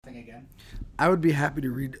nothing again. I would be happy to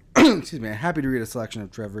read. Excuse me. Happy to read a selection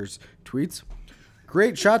of Trevor's tweets.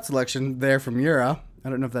 Great shot selection there from Yura. I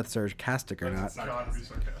don't know if that's sarcastic or not.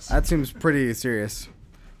 That seems pretty serious.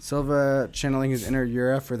 Silva channeling his inner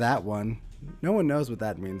Yura for that one. No one knows what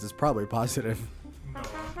that means. It's probably positive.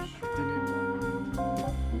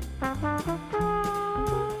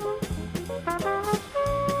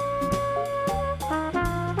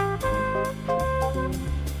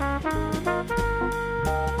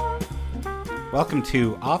 Welcome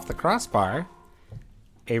to Off the Crossbar,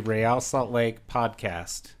 a Real Salt Lake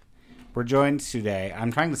podcast. We're joined today.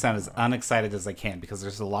 I'm trying to sound as unexcited as I can because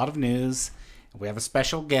there's a lot of news. We have a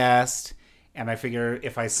special guest, and I figure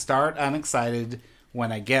if I start unexcited,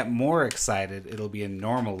 when I get more excited, it'll be a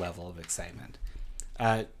normal level of excitement.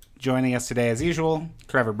 Joining us today, as usual,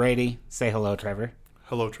 Trevor Brady. Say hello, Trevor.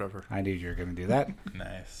 Hello, Trevor. I knew you were going to do that.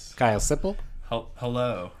 Nice. Kyle Sipple.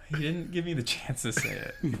 Hello. He didn't give me the chance to say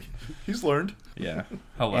it. He's learned. Yeah.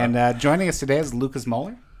 Hello. And joining us today is Lucas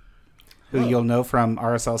Moeller, who you'll know from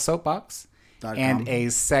RSL Soapbox, and a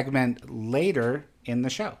segment later in the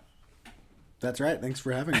show. That's right. Thanks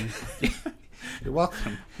for having me. You're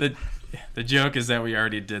welcome. The joke is that we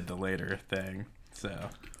already did the later thing, so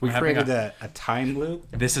We created a time loop.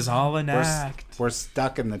 This is all an act. We're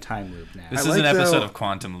stuck in the time loop now. This I is an like episode the- of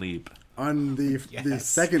Quantum Leap. On the Yes.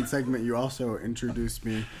 second segment, you also introduced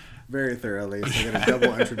me very thoroughly, so I got a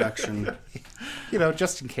double introduction. You know,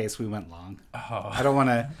 just in case we went long. Oh, I don't want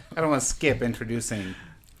to skip introducing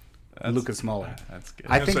Lucas Moeller. that's good.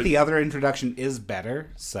 I think so- the other introduction is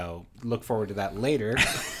better, so look forward to that later,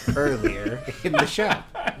 earlier in the show.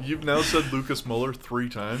 You've now said Lucas Muller 3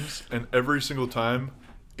 times, and every single time,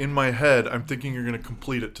 in my head, I'm thinking you're going to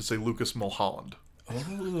complete it to say Lucas Mulholland.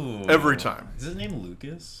 Ooh. Every time. Is his name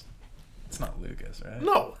Lucas? It's not Lucas, right?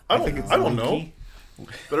 No, I don't know. Lukey.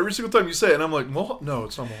 But every single time you say it, and I'm like, no,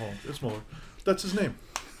 it's not Mulholland. It's Muller. That's his name.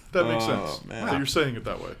 That makes Oh, sense. man. That you're saying it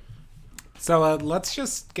that way. So let's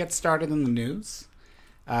just get started in the news.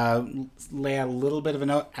 Lay out a little bit of an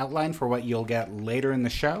outline for what you'll get later in the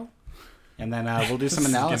show, and then we'll do some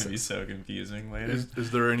This analysis. is going to be so confusing later.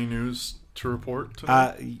 Is there any news to report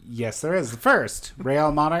tonight? Yes, there is. First,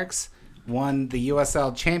 Real Monarchs won the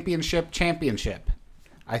USL Championship.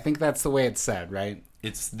 I think that's the way it's said, right?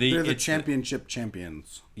 They're the championship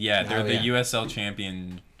champions. Yeah, they're Oh, the yeah. USL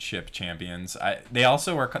Championship champions. They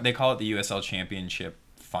call it the USL Championship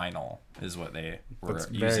Final, is what they were That's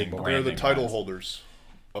very using. bold. They're the branding title wise. holders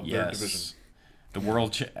of their division. Yes, the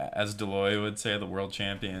world, as Deloy would say, the world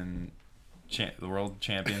champion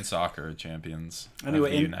soccer champions.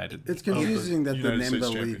 Anyway, of the United. It's confusing that the United name of the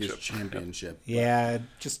States league is Championship. championship. Yeah,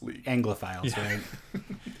 just Anglophiles, right?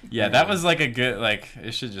 Yeah, that was like a good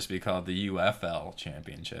it should just be called the UFL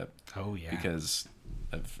Championship Oh yeah. because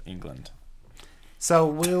of England. So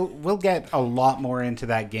we'll get a lot more into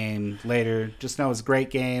that game later. Just know it was a great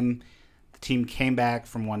game. The team came back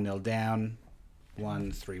from 1-0 down,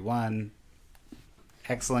 won 3-1.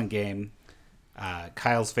 Excellent game.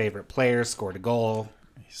 Kyle's favorite player scored a goal.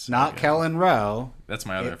 So Not good. Kellen Rowe. That's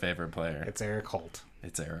my other favorite player. It's Eric Holt.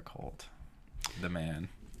 It's Eric Holt, the man.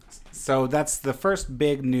 So that's the first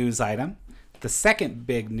big news item. The second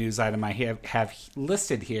big news item I have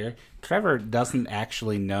listed here, Trevor doesn't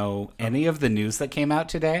actually know any of the news that came out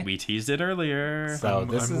today. We teased it earlier. So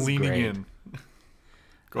this I'm is leaning great. in.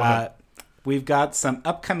 Go ahead. We've got some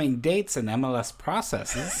upcoming dates and MLS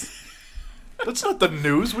processes. That's not the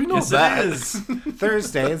news. We know Yes, that. it is.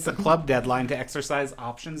 Thursday is the club deadline to exercise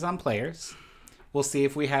options on players. We'll see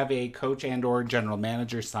if we have a coach and or general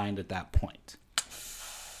manager signed at that point.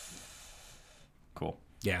 Cool.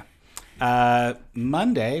 Yeah.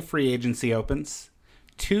 Monday, free agency opens.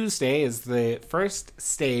 Tuesday is the first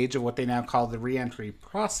stage of what they now call the re-entry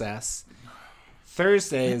process.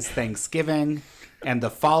 Thursday is Thanksgiving. And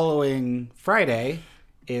the following Friday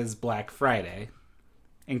is Black Friday.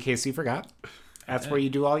 In case you forgot. That's where you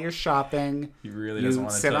do all your shopping. He really doesn't You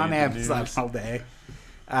want to sit tell on you the Amazon news. all day.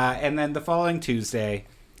 And then the following Tuesday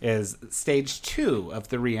is stage 2 of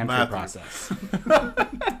the re-entry Matthew. process.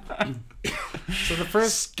 So the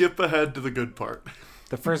first Skip ahead to the good part.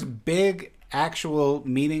 big, actual,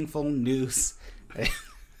 meaningful news.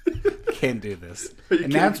 Can't do this. You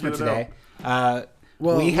can't Announcement get it today.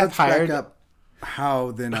 Well, we have let's hired. back up how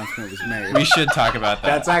the announcement was made. We should talk about that.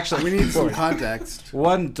 That's actually We need some context.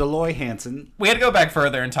 one Deloy Hansen. We had to go back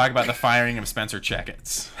further and talk about the firing of Spencer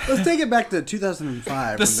Checketts. Let's take it back to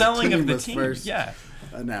 2005. The selling of the was team. first Yeah.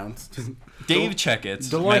 announced. Dave Checketts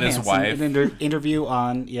Deloy met his Hansen, wife. an interview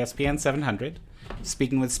on ESPN 700,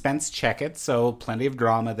 speaking with Spence Checkett. So plenty of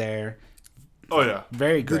drama there. Oh, yeah.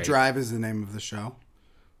 Very The great. Drive is the name of the show.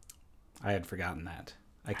 I had forgotten that.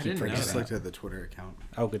 I keep didn't know I forgetting. just that. looked at the Twitter account.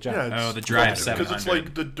 Oh, good job. Yeah, Oh, it's the drive because it's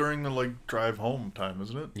 700. like during the drive home time,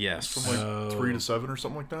 isn't it? Yes. From like Oh. 3 to 7 or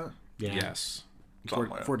something like that. Yeah. Yes. Something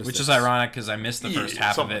like that. 4 to Which 6. is ironic because I missed the first Yeah,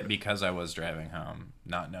 half of something it like that. because I was driving home,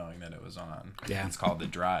 not knowing that it was on. Yeah. It's called The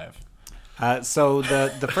Drive. So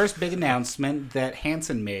the first big announcement that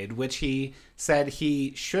Hansen made, which he said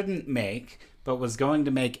he shouldn't make, but was going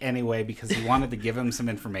to make anyway because he wanted to give him some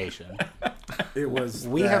information. It was.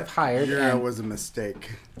 We that have hired Euro and- was a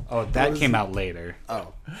mistake. Oh, that was came it? out later.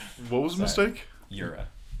 Oh, What was the mistake? Yura.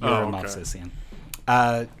 You're Oh, a okay.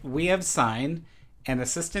 Movsesian. We have signed an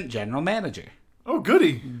assistant general manager. Oh,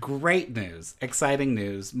 goody. Great news. Exciting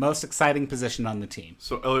news. Most exciting position on the team.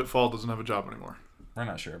 So Elliot Fall doesn't have a job anymore. We're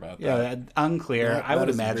not sure about that. Yeah, unclear. That- I would that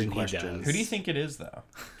is a imagine big he question. does. Who do you think it is, though?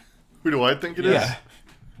 Who do I think it is? Yeah.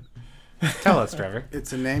 Tell us, Trevor.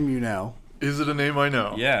 it's a name you know. Is it a name I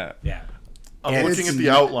know? Yeah. Yeah. I'm It's- looking at the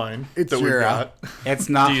outline it's that we Yura. got. It's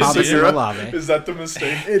not Do you see Hobbs and Yura? Olave. Is that the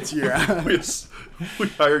mistake? It's Euro. we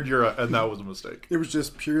hired Yura, and that was a mistake. It was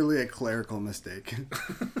just purely a clerical mistake.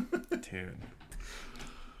 Dude.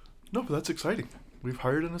 No, but that's exciting. We've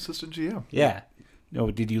hired an assistant GM. Yeah. No,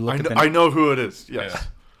 did you look I at know, the... I know who it is. Yes.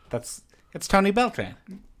 Yeah. It's Tony Beltran.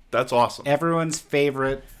 That's awesome. Everyone's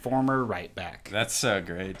favorite former right back. That's so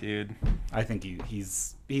great, dude. I think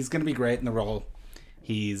he's going to be great in the role.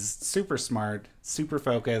 He's super smart, super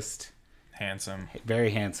focused, Handsome. very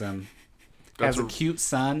handsome. That's Has a a- cute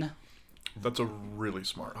son. That's a really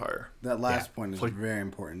smart hire. That last Yeah. point is Like- very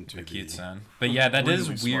important to The cute the- son. But yeah, that is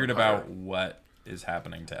Really smart weird hire. about what is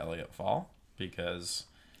happening to Elliot Fall because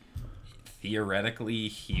theoretically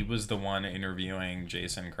he was the one interviewing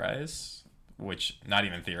Jason Kreis, which not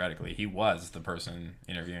even theoretically, he was the person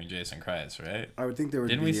interviewing Jason Kreis, right? I would think there would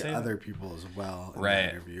Didn't we be say that? other people as well in Right. the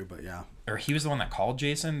interview, but yeah. Or he was the one that called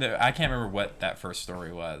Jason. I can't remember what that first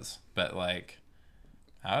story was, but like,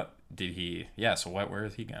 how did he? Yeah. So where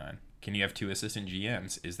is he going? Can you have two assistant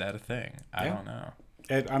GMs? Is that a thing? I Yeah. don't know.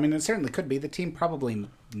 It certainly could be. The team probably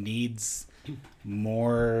needs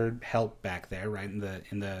more help back there, right in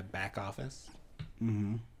the back office.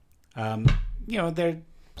 Mm-hmm. There are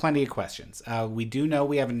plenty of questions. We do know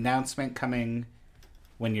we have an announcement coming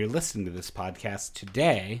when you're listening to this podcast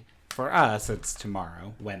today. For us, it's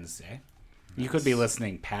tomorrow, Wednesday. You could be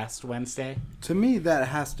listening past Wednesday. To me, that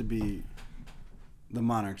has to be the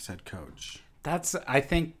Monarchs head coach. That's, I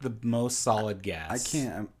think, the most solid guess. I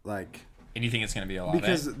can't, like... And you think it's going to be a lot?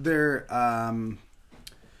 Because they're... well,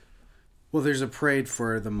 there's a parade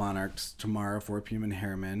for the Monarchs tomorrow, 4 p.m. in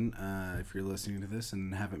Harriman. If you're listening to this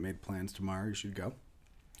and haven't made plans tomorrow, you should go.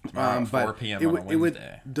 Tomorrow, 4 p.m. on a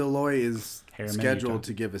Wednesday. Deloy is Harriman, scheduled Utah.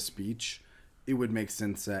 to give a speech. It would make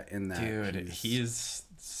sense that in that... Dude, he's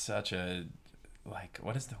such a, like,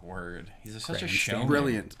 what is the word? He's such a Grandstand. showman.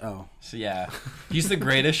 brilliant. Oh. So yeah, he's the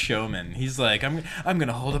greatest showman. He's like, I'm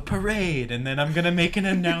gonna hold a parade and then I'm gonna make an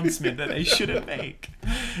announcement that I shouldn't make.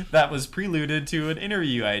 That was preluded to an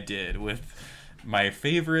interview I did with my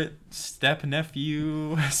favorite step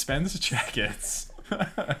nephew, Spence Jackets.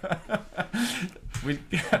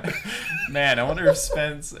 Man, I wonder if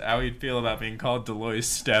Spence, how he'd feel about being called Deloy's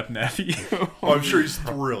step nephew. Oh, I'm sure he's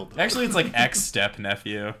thrilled. Actually, it's like ex step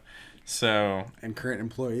nephew. So, And current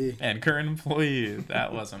employee. and current employee.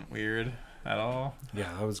 That wasn't weird at all.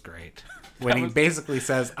 Yeah, that was great. When he basically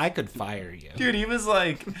says, I could fire you. Dude, he was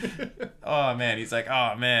like, oh man, he's like,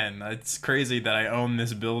 oh man, it's crazy that I own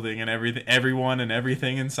this building and everything, everyone and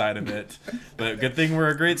everything inside of it. But good thing we're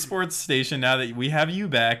a great sports station now that we have you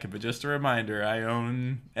back. But just a reminder, I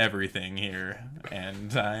own everything here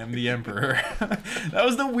and I am the emperor. That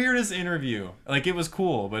was the weirdest interview. Like, it was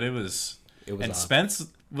cool, but it was and odd. Spence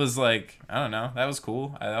was like, I don't know, that was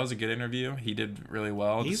cool. That was a good interview. He did really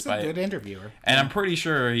well. He's despite, a good interviewer. and I'm pretty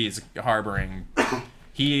sure he's harboring.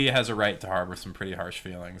 He has a right to harbor some pretty harsh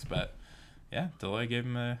feelings, but yeah, Deloy gave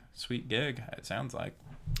him a sweet gig. It sounds like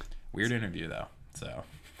weird interview though.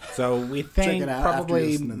 So we Check think it out after you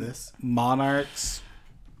probably listen to this. Monarchs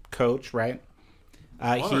coach, right?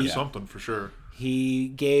 Well, something for sure. He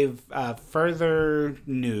gave further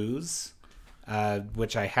news,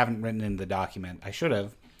 which I haven't written in the document. I should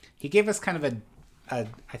have. He gave us kind of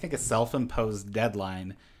I think a self-imposed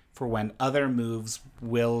deadline for when other moves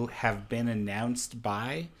will have been announced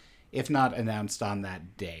by, if not announced on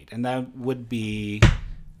that date. And that would be...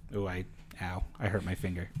 I hurt my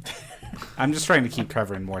finger. I'm just trying to keep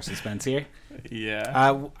covering more suspense here.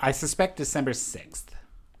 Yeah. I suspect December 6th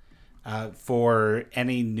for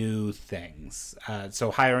any new things.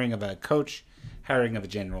 So hiring of a coach, hiring of a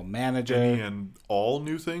general manager. And all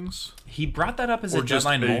new things. He brought that up as Or a just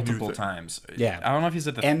deadline a new multiple thing? times. Yeah. I don't know if he's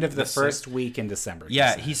at the End of the sixth- first week in December.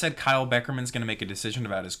 Yeah, said. he said Kyle Beckerman's going to make a decision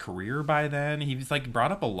about his career by then. He was like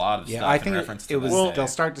brought up a lot of Yeah, stuff I in think reference to it was. that day. They'll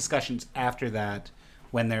start discussions after that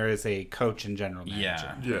when there is a coach and general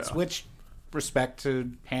manager. Yeah. It's which, respect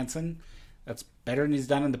to Hansen, that's better than he's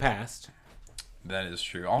done in the past. That is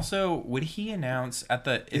true. Also, would he announce at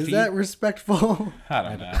the... Is that respectful? I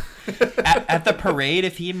don't know. at the parade,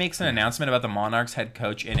 if he makes an announcement about the Monarchs head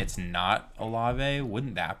coach and it's not Olave,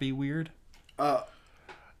 wouldn't that be weird? Not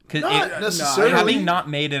Necessarily. necessarily. Having not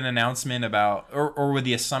made an announcement about... Or would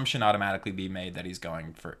the assumption automatically be made that he's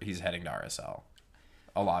heading to RSL?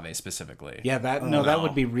 Olave specifically. Yeah, that that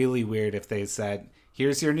would be really weird if they said,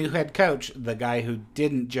 "Here's your new head coach, the guy who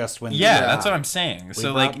didn't just win." Yeah, the that's job. what I'm saying. We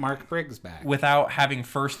So, brought like, Mark Briggs back. without having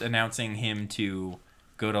first announcing him to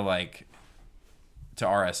go to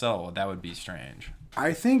RSL, that would be strange.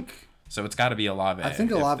 I think So it's got to be Olave. I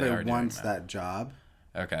think if they are Olave doing wants that job,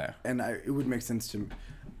 Okay. and it would make sense to me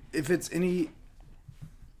if it's any.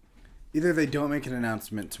 Either they don't make an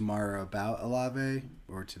announcement tomorrow about Olave,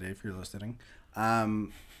 or today if you're listening,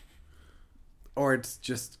 or it's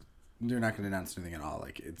just they're not going to announce anything at all.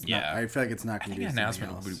 Like it's Yeah. not, I feel like it's not I going to think be an something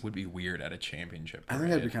announcement else. would be weird at a championship. I think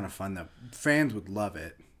that'd be parade. kind of fun though. Fans would love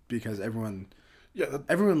it because everyone Yeah,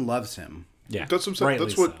 loves him. yeah, that's what I'm saying. rightly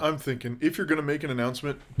That's what so. I'm thinking. If you're going to make an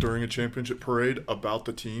announcement during a championship parade about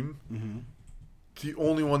the team, the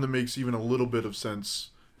only one that makes even a little bit of sense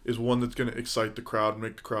is one that's going to excite the crowd and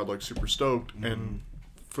make the crowd like super stoked. And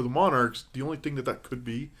for the Monarchs, the only thing that could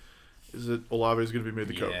be is that Olave is going to be made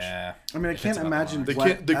the coach. Yeah. I mean, I If can't it's about the imagine They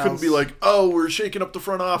Monarchs. can't. They couldn't be like, "Oh, we're shaking up the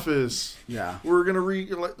front office. Yeah. We're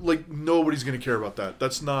gonna like nobody's gonna care about that.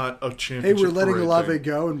 That's not a Hey, championship. we're letting parade Olave thing.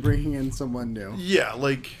 go and bringing in someone new. Yeah,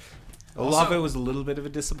 like Olave was a little bit of a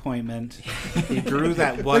disappointment. He drew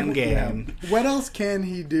that one game. What else can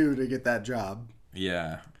he do to get that job?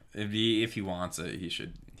 Yeah. If he wants it, he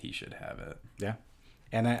should have it. Yeah,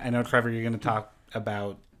 and I know Trevor, you're going to talk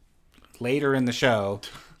about later in the show.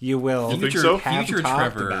 You will. You think so? have Future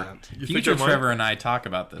talked Trevor. about. You think Future I might? Trevor and I talk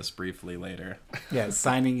about this briefly later. Yeah,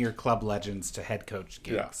 signing your club legends to head coach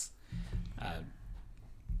gigs.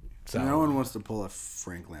 So No one wants to pull a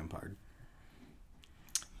Frank Lampard.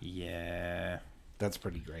 Yeah. that's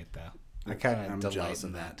pretty great, though. I kind I'm of delight jealous in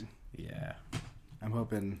of that. Yeah. I'm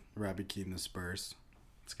hoping Robbie Keane the Spurs.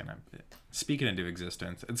 It's gonna speak it into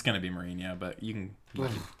existence. It's gonna be Mourinho, but you can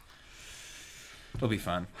it'll be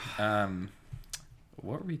fun.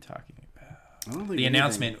 What were we talking about? I don't think The anything-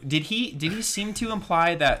 announcement. Did he seem to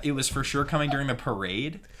imply that it was for sure coming during the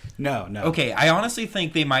parade? No. Okay, I honestly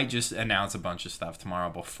think they might just announce a bunch of stuff tomorrow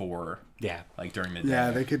before, Yeah. like during the day.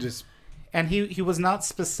 Yeah, they could just. And he was not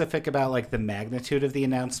specific about like the magnitude of the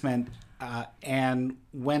announcement. And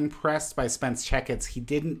when pressed by Spence Checketts, he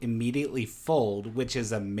didn't immediately fold, which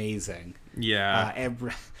is amazing. Yeah.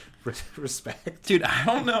 And respect. Dude, I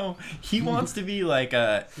don't know. He wants to be like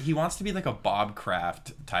a Bob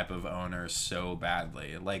Kraft type of owner so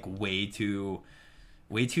badly. Like way too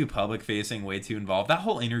public facing, way too involved. That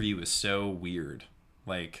whole interview was so weird.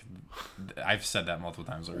 Like I've said that multiple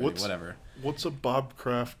times already. Whatever. What's a Bob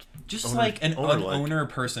Kraft? Just owner- like an owner owner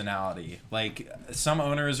personality. Like some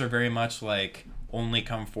owners are very much like only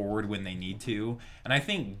come forward when they need to, and I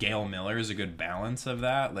think Gail Miller is a good balance of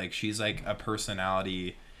that. Like she's like a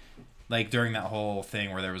personality. Like during that whole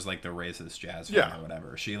thing where there was like the racist jazz fan Yeah. or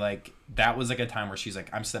whatever, she like that was like a time where she's like,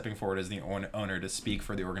 I'm stepping forward as the owner to speak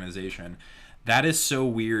for the organization. That is so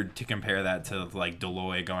weird to compare that to like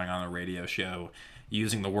Deloy going on a radio show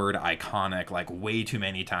using the word iconic like way too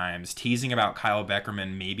many times, teasing about Kyle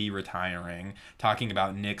Beckerman maybe retiring, talking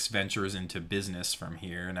about Nick's ventures into business from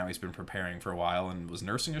here. Now he's been preparing for a while and was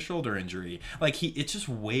nursing a shoulder injury. Like it's just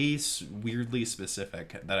way weirdly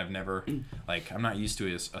specific that I've never like I'm not used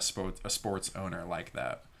to a sports owner like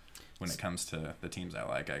that when it comes to the teams I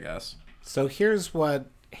like, I guess. So here's what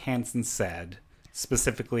Hansen said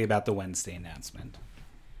specifically about the Wednesday announcement.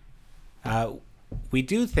 We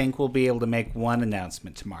do think we'll be able to make one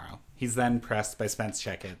announcement tomorrow. He's then pressed by Spence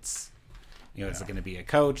Checketts. Is it going to be a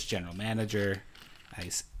coach, general manager?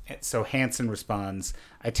 So Hansen responds,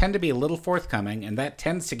 I tend to be a little forthcoming, and that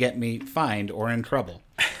tends to get me fined or in trouble.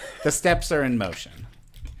 The steps are in motion.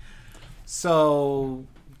 So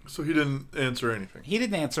he didn't answer anything. he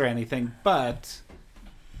didn't answer anything, but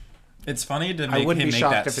It's funny to I make wouldn't him be make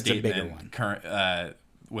shocked that if it's a bigger statement one. current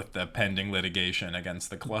with the pending litigation against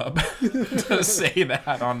the club to say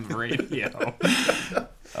that on the radio.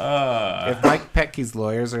 if Mike Petke's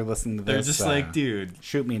lawyers are listening to this, They're just like, dude,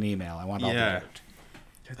 shoot me an email. I want all the Yeah. dirt.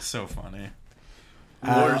 it's so funny.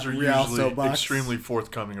 Lawyers are Real usually soapbox. extremely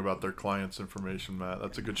forthcoming about their clients' information, Matt.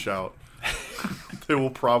 That's a good shout. They will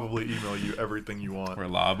probably email you everything you want. We're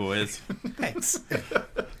law boys. Thanks.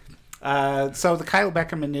 So the Kyle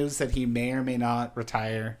Beckerman news that he may or may not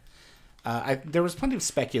retire. There was plenty of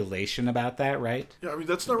speculation about that, right? Yeah, I mean,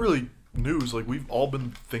 that's not really news. Like, we've all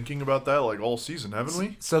been thinking about that, like, all season, haven't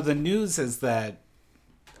we? So the news is that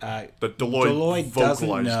That Deloitte doesn't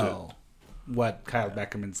vocalized know what Kyle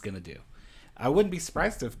Beckerman's going to do. I wouldn't be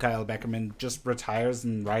surprised if Kyle Beckerman just retires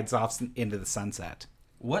and rides off into the sunset.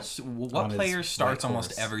 What On his player starts white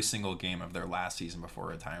almost horse. every single game of their last season before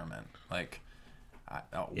retirement? Like,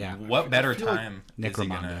 Yeah. what better feel like time Nick is he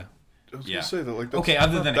Raimondo. gonna? I was Yeah. gonna say that, like, that's Okay,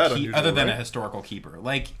 other not than that a unusual, right? historical keeper,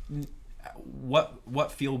 like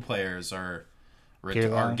what field players are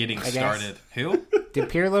Pirlo, getting I guess. started? Who? Did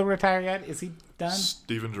Pirlo retire yet? Is he done?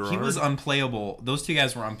 Steven Gerrard. He was unplayable. Those two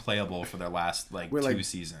guys were unplayable for their last We're two like-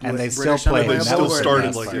 seasons. And they British still play. They unplayable, still or started,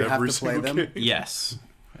 that's like, you have every to play single them. game. Yes,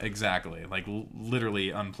 exactly. Like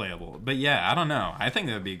literally unplayable. But yeah, I don't know. I think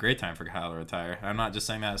that would be a great time for Kyle to retire. I'm not just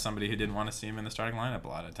saying that as somebody who didn't want to see him in the starting lineup a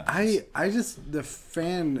lot of times. I just the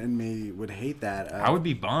fan in me would hate that. I would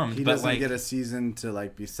be bummed. He but doesn't like, get a season to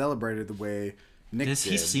like be celebrated the way Nick does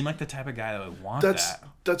did. he seem like the type of guy that would want that?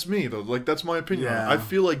 That's me though. Like, that's my opinion. on it. Yeah. I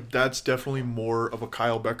feel like that's definitely more of a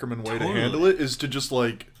Kyle Beckerman way Totally. to handle it, is to just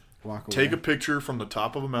like Walk away. take a picture from the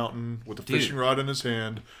top of a mountain with a Dude. fishing rod in his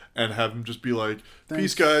hand and have him just be like,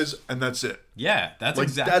 "Peace, Thanks. guys," and that's it. Yeah, that's Like,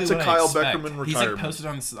 exactly that's a what I Kyle expect. Beckerman He's like retirement.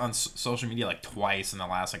 posted on social media like twice in the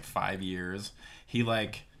last like 5 years. He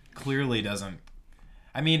like clearly doesn't.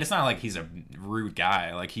 I mean, it's not like he's a rude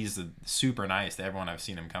guy. Like, he's super nice to everyone I've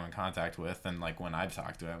seen him come in contact with, and like when I've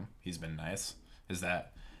talked to him, he's been nice. Is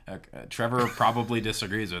that Trevor probably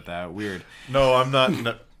disagrees with that? Weird. No, I'm not.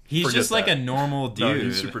 No, He's forget just like that. a normal dude No,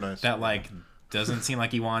 he's super nice. that like doesn't seem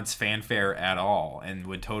like he wants fanfare at all, and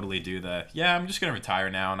would totally do I'm just gonna retire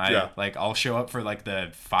now, and I'll show up for like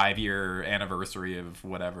the 5-year anniversary of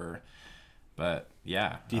whatever. But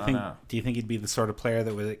yeah, Do you I think? don't know. Do you think he'd be the sort of player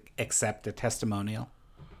that would accept a testimonial,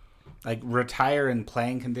 like retire in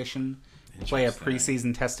playing condition, play a Interesting.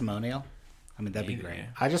 preseason testimonial? I mean, that'd be Maybe. great.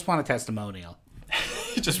 I just want a testimonial.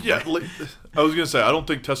 just Yeah, like, I was gonna say, I don't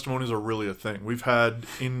think testimonials are really a thing. We've had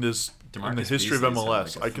in the DeMarcus history of Beasley's had,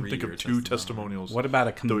 MLS, like, a I can think of 3-year 2 testimonial. testimonials What about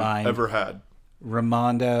a that we've combined ever had.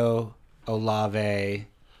 Raimondo, Olave,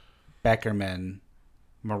 Beckerman,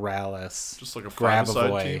 Morales, Just like a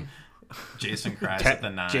five-a-side team. Jason Christ Te- at the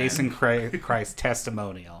 9. Jason Christ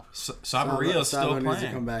testimonial. Sabario's still Sabo needs to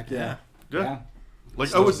playing. come back, yeah. Yeah. Like,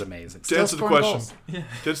 Still I would is amazing. To Still answer the scoring question, goals. Yeah.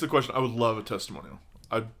 to answer the question, I would love a testimonial.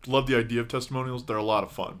 I love the idea of testimonials. They're a lot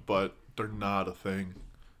of fun, but they're not a thing.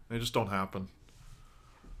 They just don't happen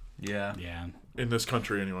Yeah. Yeah. in this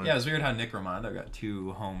country anyway. Yeah, it was weird how Nick Raimondo got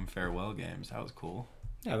 2 home farewell games. That was cool.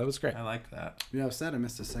 Yeah, that was great. I liked that. Yeah, I was sad I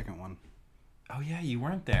missed the second one. Oh yeah, you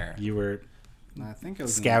weren't there. You were I think I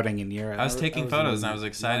was in- scouting in Europe. I was I taking was photos in and I was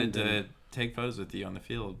excited London. to take photos with you on the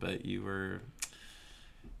field, but you were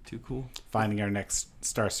too cool. finding our next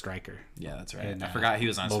star striker. Yeah, that's right. In, I forgot he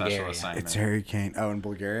was on Bulgaria. special assignment. It's Harry Kane. Oh, in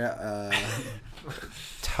Bulgaria.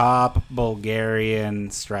 Top Bulgarian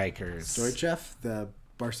strikers. Stoichev, the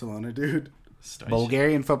Barcelona dude. Stoichkov.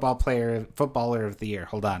 Bulgarian footballer of the year.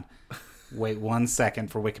 Hold on. Wait 1 second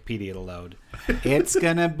for Wikipedia to load. It's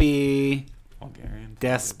gonna be Bulgarian.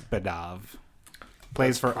 Despodov.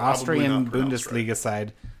 Plays for probably Austrian not pronounced Bundesliga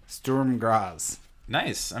side Sturm Graz.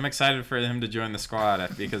 Nice. I'm excited for him to join the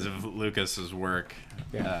squad because of Lucas's work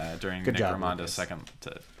Yeah. during Good Nick job, Raimondo's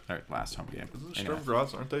Lucas. last home game. Isn't Anyway. Sturm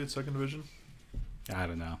Graz, aren't they in second division? I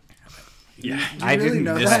don't know. Yeah, I really didn't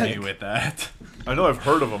know miss that? me with that. I know I've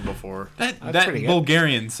heard of them before. That's That pretty good.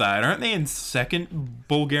 Bulgarian side, aren't they in second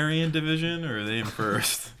Bulgarian division or are they in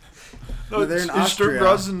first? No, They're in is Sturm Austria.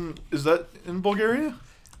 Graz is that in Bulgaria?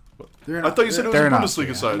 They're in, I thought you said it was They're a in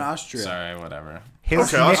Bundesliga Austria. side. in Austria. Sorry, whatever.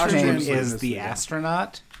 His Okay, Austrian nickname Bundesliga. is the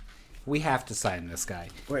astronaut. We have to sign this guy.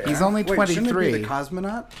 Wait, He's huh? only Wait, shouldn't it 23. be the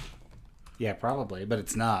cosmonaut? Yeah, probably, but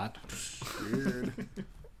it's not. Weird.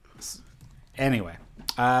 Anyway,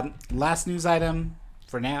 last news item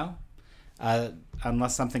for now,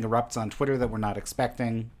 unless something erupts on Twitter that we're not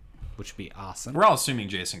expecting, which would be awesome. We're all assuming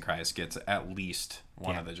Jason Christ gets at least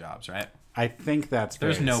one Yeah. of the jobs, right? I think that's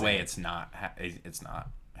There's fair to no say. way it's not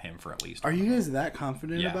him for at least. Are one. you guys that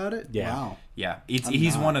confident Yeah. about it? Yeah. Wow. Yeah, I'm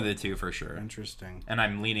he's not. one of the two for sure. Interesting. And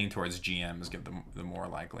I'm leaning towards GMs give the more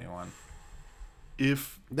likely one.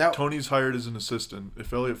 If That- Tony's hired as an assistant,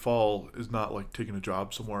 if Elliot Fall is not like taking a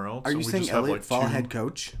job somewhere else, Are and you we saying just have, Elliot like, Fall 2 head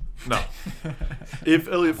coach? No. If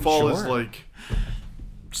Elliot Fall is Sure. like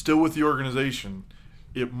still with the organization,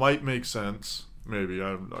 it might make sense Maybe, I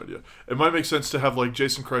have no idea. It might make sense to have like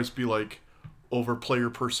Jason Kreis be like over player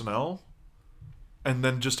personnel, and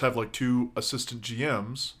then just have like 2 assistant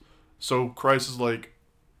GMs. So Kreis is like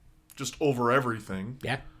just over everything,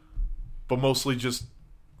 Yeah. but mostly just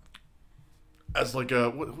as like a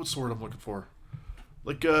what's the word I'm looking for?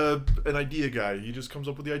 Like an idea guy. He just comes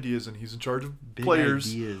up with the ideas and he's in charge of Big players.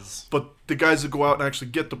 ideas. But the guys that go out and actually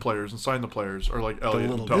get the players and sign the players are like Elliot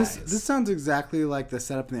little and Tony. guys. This sounds exactly like the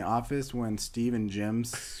setup in the office when Steve and Jim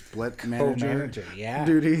split manager Co-manager, yeah.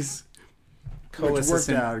 duties.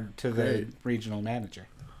 Co-assistant out to the great. regional manager.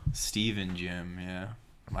 Steve and Jim, yeah.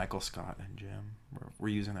 Michael Scott and Jim. We're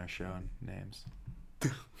using their show names.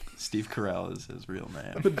 Steve Carell is his real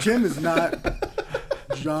name. But Jim is not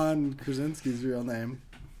John Krasinski's real name.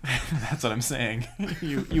 That's what I'm saying.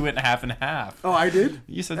 You went half and half. Oh, I did?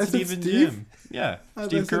 You said I said Steve and Steve? Jim. Yeah, I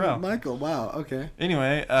Steve said Carell. Michael. Wow. Okay.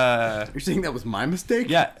 Anyway, You're saying that was my mistake?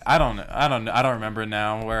 yeah, I don't remember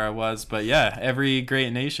now where I was, but yeah, every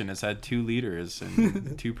great nation has had 2 leaders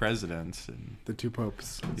and 2 presidents and The 2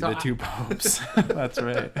 popes. the 2 popes. That's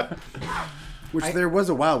right. Which there was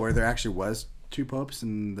a while where there actually was 2 popes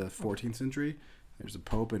in the 14th century. There's a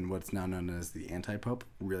pope and what's now known as the anti-pope.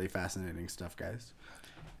 Really fascinating stuff, guys.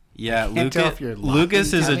 Yeah, Can't tell Lucas. if you're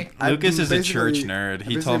Lucas is laughing, a Lucas is a Basically- church nerd. I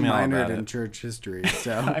He basically told me all minored about in it. church history,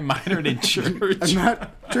 so I minored in church. I'm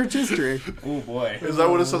not church history. Oh boy. Is that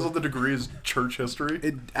what it says on the degree? Is church history?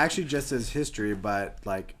 It actually just says history, but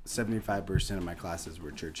like 75% of my classes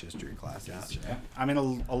were church history classes. Yeah. I mean,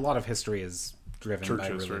 a lot of history is driven Church by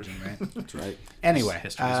history. religion, right? That's right. Anyway,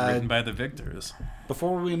 History is written by the victors.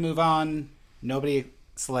 before we move on, nobody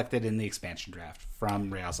selected in the expansion draft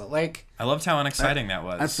from Real Salt Lake. I loved how unexciting that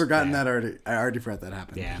was. I've forgotten Yeah. that already. I already forgot that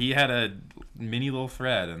happened. Yeah. He had a mini little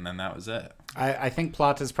thread, and then that was it. I think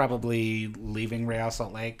Plot is probably leaving Real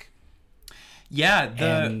Salt Lake. Yeah,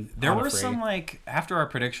 And there were unafraid. some like after our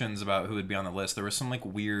predictions about who would be on the list, there was some like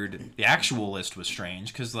weird. The actual list was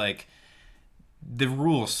strange because like the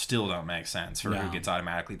rules still don't make sense for No. who gets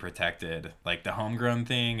automatically protected, like the homegrown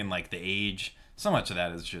thing and like the age. So much of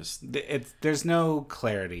that is just There's no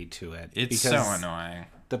clarity to it. it's so annoying.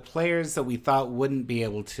 The players that we thought wouldn't be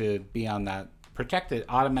able to be on that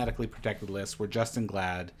automatically protected list were Justin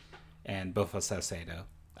Glad and Bofo Salcedo.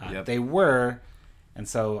 Yep. They were, and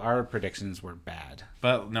so our predictions were bad.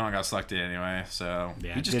 But no one got selected anyway, so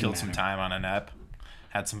Yeah, we it just didn't killed some matter. time on an ep,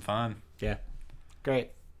 had some fun. Yeah, great.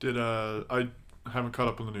 Did I haven't caught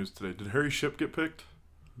up on the news today. Did Harry Ship get picked?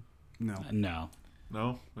 No. No,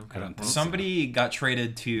 No. Okay. I don't think Well, Somebody got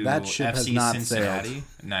traded to That ship has FC not Cincinnati.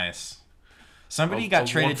 Nice. Somebody I got was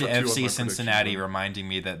traded to 1 for 2 on my FC predictions, Cincinnati, but- reminding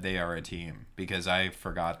me that they are a team because I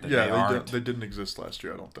forgot that yeah, they aren't. they didn't exist last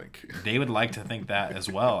year. I don't think. They would like to think that as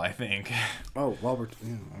well. I think. Oh, while we're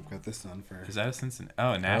I've got this on for. Is that a Cincinnati?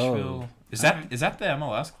 Oh, Nashville. Oh. Is that the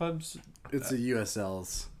MLS clubs? It's a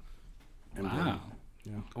USL's. emblem. wow.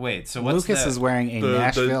 Wait, so what's Lucas the, is wearing a The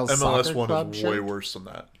Nashville MLS Soccer one Club is way shirt. worse than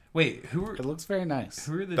that. Wait, who are It looks very nice.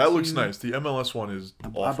 who are the That looks two- nice. The MLS one is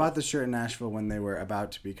awful. I bought the shirt in Nashville when they were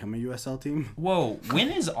about to become a USL team. Whoa, when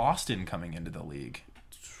is Austin coming into the league?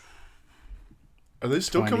 Are they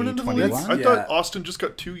still coming into the league? 2021? I Yeah. thought Austin just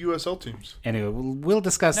got 2 USL teams. Anyway, we'll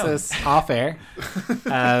discuss No. this off air.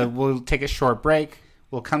 We'll take a short break.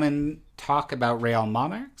 We'll come and talk about Real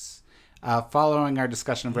Monarchs. Following our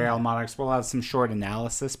discussion of Real Monarchs, we'll have some short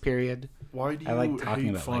analysis period. Why do you I like talking hate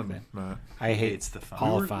about it fun, like that. Matt? I hate Hates the fun.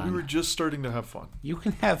 all we were, fun. we were just starting to have fun You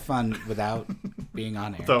can have fun without being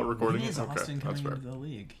on air. without When recording is it. Okay, Austin that's coming fair. into the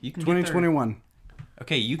league? You can get their, 2021.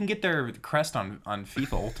 okay, you can get their crest on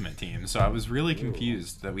FIFA Ultimate Team. So I was really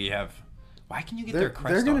confused that we have. Why can you get their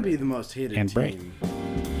crest? They're going on to be it? the most hated And break. team.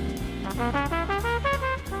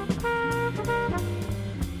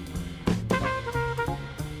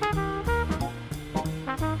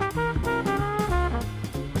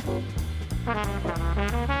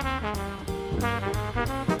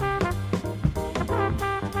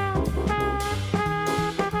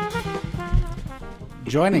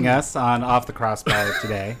 Joining us on Off the Crossbar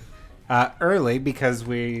today, early because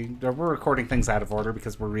we're recording things out of order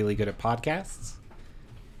because we're really good at podcasts.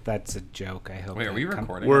 That's a joke. I hope. Wait, are that we come-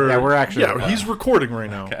 recording? Yeah, we're actually Yeah, he's recording right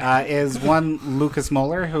now. Is one Lucas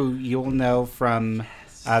Moeller, who you'll know from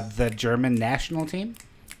the German national team,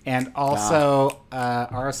 and also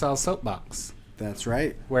RSL Soapbox, That's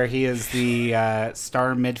right. where he is the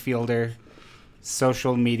star midfielder,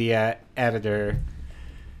 social media editor,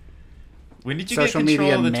 When did you social get control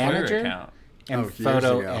media of the manager? Twitter account? and years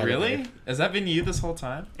photo ago. editor. Really? Has that been you this whole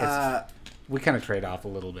time? We kind of trade off a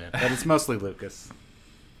little bit, but it's mostly Lucas.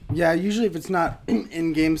 Yeah, usually if it's not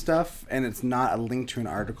in-game stuff and it's not a link to an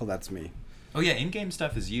article, that's me. Oh yeah, in-game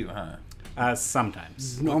stuff is you, huh?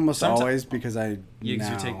 Sometimes. Almost Someti- always because I You're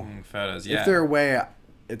now, taking photos. Yeah. if they're away,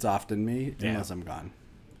 it's often me Yeah. unless I'm gone.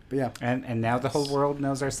 But yeah, And now the whole world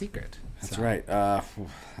knows our secret. that's So, right.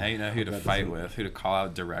 Now you know who to That fight doesn't- with, who to call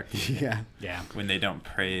out directly Yeah, Yeah. when they don't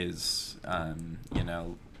praise,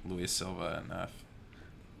 Luis Silva enough.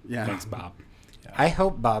 yeah. Thanks, Bob. Yeah. I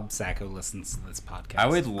hope Bob Sacco listens to this podcast. I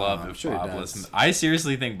would love I'm if sure he Bob does. listened. I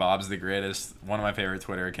seriously think Bob's the greatest. One of my favorite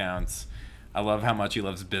Twitter accounts. I love how much he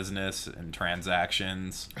loves business and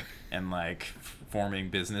transactions and like forming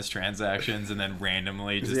business transactions and then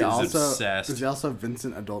randomly just is obsessed. Is he also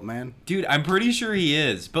Vincent Adult Man? Dude, I'm pretty sure he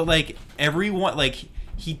is. But like everyone, like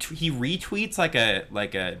he retweets like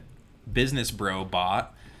a business bro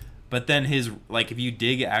bot. But then his like if you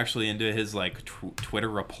dig actually into his like Twitter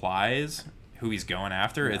replies, who he's going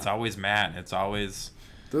after, it's always Matt. It's always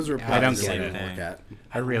Those are I don't probably get the it. way to look at.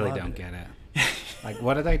 I really love don't it. get it. Like,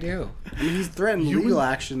 what did I do? I mean, he's threatened legal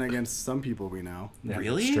action against some people we know. Yeah,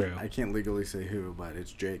 Really? It's true. I can't legally say who, but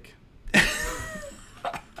it's Jake.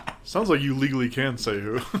 Sounds like you legally can say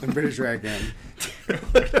who. I'm pretty sure I can.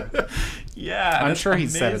 yeah. I'm that's sure he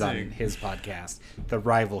said it on amazing. his podcast, The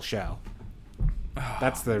Rival Show.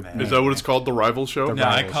 That's the. man. Is that what it's called? The Rival Show? The No,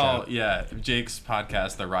 I Rival call Show. Jake's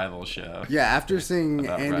podcast the Rival Show. Yeah, after seeing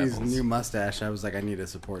About Andy's rivals. new mustache, I was like, I need to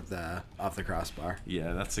support the Off the Crossbar.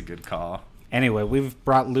 Yeah, that's a good call. Anyway, we've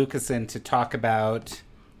brought Lucas in to talk about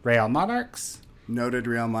Real Monarchs, Noted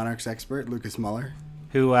Real Monarchs expert Lucas Muller.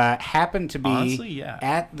 who happened to be Honestly, yeah.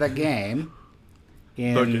 at the game.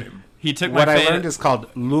 In The game. He took what my I favorite. learned is called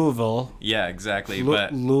Louisville. Yeah, exactly.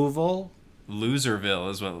 But Louisville. Loserville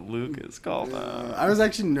is what Luke is called. I was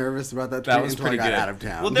actually nervous about that, That tweet was until pretty I got good. out of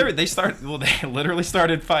town. Well, they literally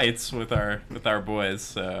started fights with our boys.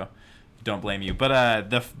 So don't blame you. But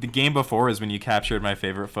the game before is when you captured my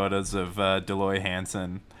favorite photos of Deloy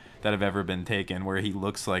Hansen that have ever been taken, where he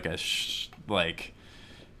looks like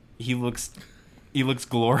he looks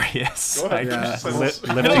glorious. Go ahead. I Yeah. guess.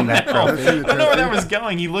 Lifting that Lifting trophy. the I don't know where that trophy. was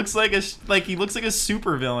going. He looks like a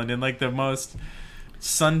super villain in like the most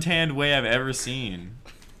suntanned way I've ever seen.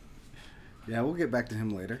 Yeah, we'll get back to him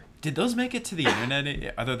later. Did those make it to the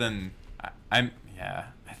internet? Other than I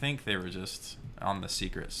think they were just on the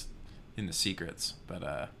secrets, in the secrets. But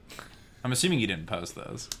I'm assuming you didn't post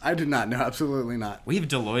those. I did not know, absolutely not. We have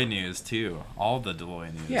Deloitte news too. All the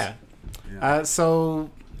Deloitte news. Yeah. Yeah. So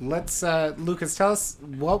let's, Lucas, tell us,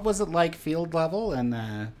 what was it like field level? And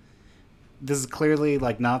this is clearly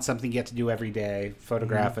like not something you get to do every day.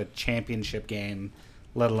 Photograph a championship game,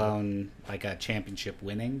 let alone like a championship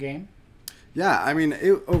winning game. Yeah, I mean,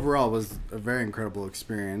 it overall was a very incredible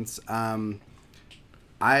experience.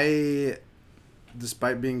 I,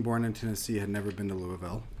 despite being born in Tennessee, had never been to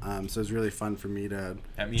Louisville. So it was really fun for me to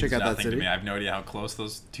That means check out that nothing to city. me. I have no idea how close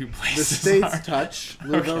those two The places states are. touch.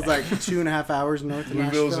 Louisville's like 2.5 hours north of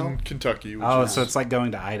Louisville's Nashville. in Kentucky. Which Oh, is, so it's like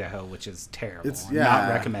going to Idaho, which is terrible. It's- Not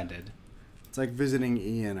yeah. recommended. It's like visiting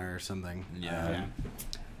Ian or something. Yeah. Yeah.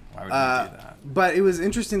 Why would you do that? But it was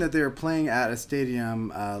interesting that they were playing at a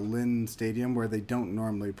stadium, Lynn Stadium, where they don't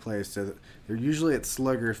normally play. So they're usually at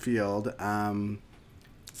Slugger Field.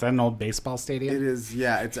 Is that an old baseball stadium? It is,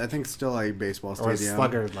 yeah. It's I think still a baseball Or is stadium.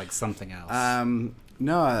 Slugger like something else?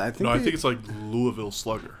 No, I think. no, I they- think it's like Louisville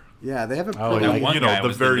Slugger. Yeah, they have a. Oh, pretty- like- That one you know, guy the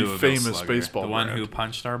was very Louisville famous Slugger, baseball the one brand. who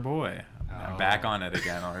punched our boy. I'm back on it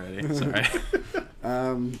again already. Sorry.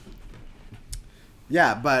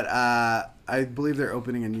 Yeah, but I believe they're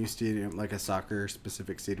opening a new stadium, like a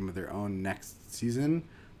soccer-specific stadium of their own next season.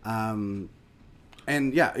 And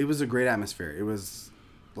yeah, it was a great atmosphere. It was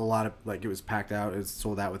a lot of it was packed out. It was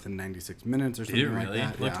sold out within 96 minutes or Did something it like really?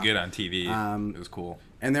 that. Looked Yeah. good on TV. It was cool.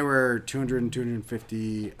 And there were 200 and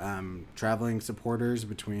 250 traveling supporters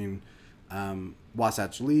between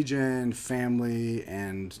Wasatch Legion, family,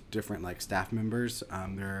 and different like staff members.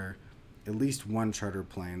 There are at least one charter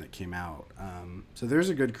plane that came out. So there's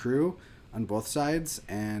a good crew on both sides,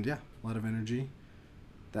 and yeah, a lot of energy.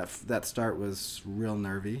 That start was real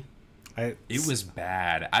nervy. It was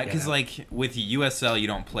bad. Because, Yeah. like, with USL, you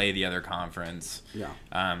don't play the other conference Yeah.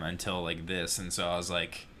 until, like, this. And so I was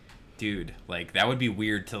like, dude, like, that would be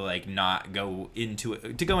weird to, like, not go into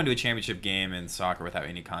it. To go into a championship game in soccer without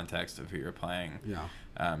any context of who you're playing. Yeah.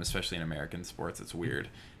 Especially in American sports, it's weird.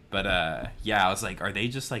 But, yeah, I was like, are they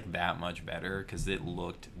just, like, that much better? Because it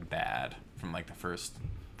looked bad from, like, the first...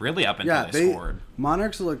 Really up until Yeah, they scored.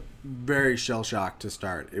 Monarchs looked very shell-shocked to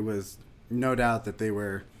start. It was no doubt that they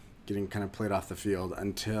were getting kind of played off the field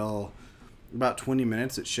until about 20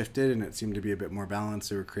 minutes. It shifted, and it seemed to be a bit more balanced.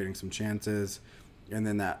 They were creating some chances, and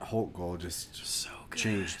then that Holt goal just So good.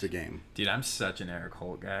 changed the game. Dude, I'm such an Eric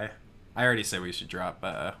Holt guy. I already said we should drop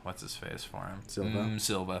what's his face for him.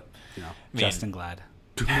 Silva. Yeah. I mean, Justin Glad.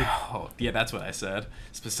 Oh, yeah, that's what I said.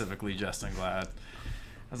 Specifically, Justin Glad.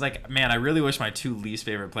 I was like, man, I really wish my two least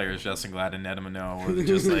favorite players, Justin Glad and Ned Manoa, would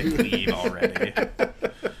just like leave already.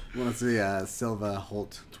 Want to see Silva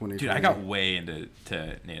Holt 2020? Dude, I got way into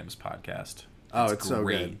Natum's podcast. Oh, it's so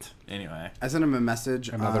great. Anyway, I sent him a message.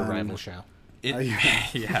 Another rival show.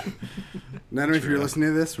 Yeah. None if you're listening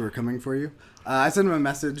to this, we're coming for you. I sent him a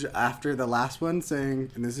message after the last one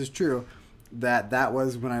saying, and this is true, that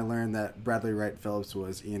was when I learned that Bradley Wright Phillips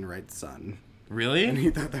was Ian Wright's son. Really? And he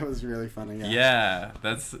thought that was really funny. Yeah,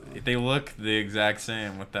 they look the exact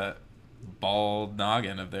same with that bald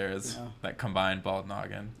noggin of theirs, that combined bald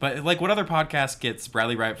noggin. But like, what other podcast gets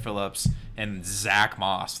Bradley Wright Phillips and Zach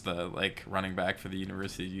Moss, the like running back for the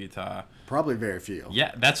University of Utah? Probably very few.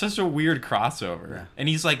 Yeah, that's just a weird crossover. Yeah. And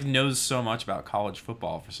he's like knows so much about college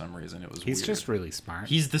football for some reason. It was He's weird. just really smart.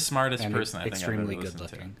 He's the smartest and person I think extremely I've ever good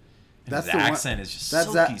listened looking. to. That's His the one- accent is just That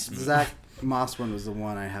silky smooth. Zach Moss one was the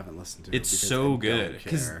one I haven't listened to. It's because so I good, don't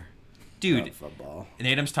 'cause care Dude, about football.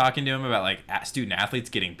 Natum's talking to him about like student athletes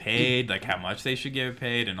getting paid, like how much they should get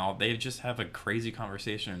paid, and all. They just have a crazy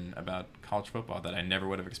conversation about college football that I never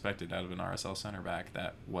would have expected out of an RSL center back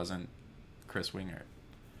that wasn't Chris Wingert,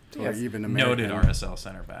 Or even American. noted RSL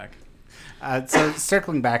center back. So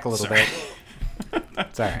circling back a little Sorry. bit.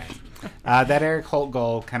 It's all right. That Eric Holt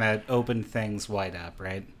goal kind of opened things wide up,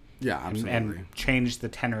 right? Yeah, absolutely. And changed the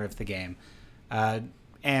tenor of the game.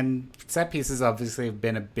 And set pieces obviously have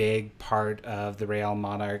been a big part of the Real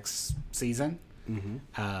Monarchs season.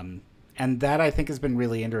 Mm-hmm. And that I think has been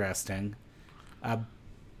really interesting.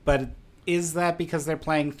 But is that because they're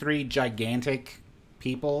playing three gigantic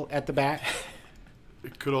people at the back?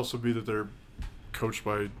 It could also be that they're coached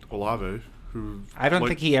by Olave, who I don't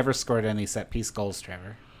think he ever scored any set piece goals,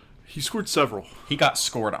 Trevor. he scored several. He got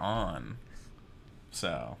scored on,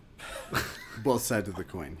 so Both sides of the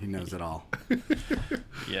coin. He knows it all.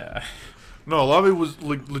 yeah. No, Olave was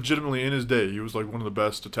like legitimately in his day. He was like one of the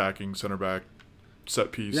best attacking center back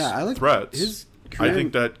set piece Yeah, I like threats. his I career.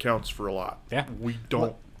 think that counts for a lot. Yeah. We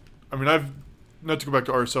don't. I mean, I've not to go back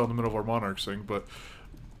to RSL in the middle of our Monarchs thing, but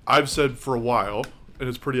I've said for a while, and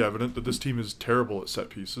it's pretty evident that this team is terrible at set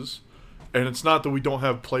pieces. And it's not that we don't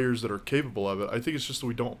have players that are capable of it. I think it's just that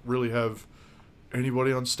we don't really have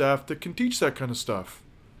anybody on staff that can teach that kind of stuff.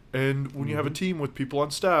 And when you have a team with people on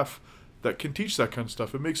staff that can teach that kind of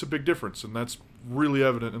stuff, it makes a big difference, and that's really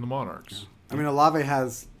evident in the Monarchs. I mean, Olave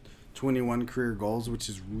has 21 career goals, which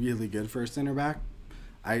is really good for a center back.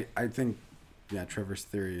 I think, yeah, Trevor's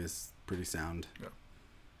theory is pretty sound.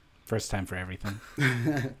 First time for everything.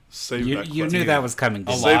 Save You that clip. knew that was coming.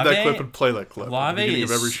 Olave- Save that clip and play that clip at the Olave beginning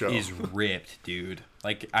is, of every show. is ripped, dude.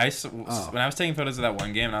 Like when I was taking photos of that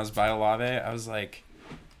one game and I was by Olave, I was like,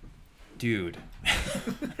 dude,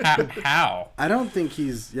 how? I don't think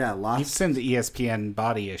he's You've lost. seen the ESPN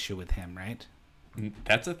body issue with him, right?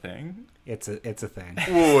 That's a thing. It's a thing. Wait,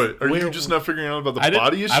 are Where- you just not figuring out about the I didn't-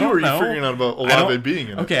 body I issue, don't or are you know. figuring out about I Olave don't- being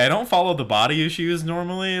in it? Okay, I don't follow the body issues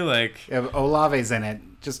normally. Like, If Olave's in it.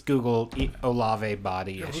 Just Google Olave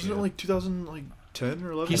body Yeah, issue. wasn't it like 2010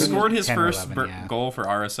 or 11? he Wasn't scored it his 10 or first 11, yeah. goal for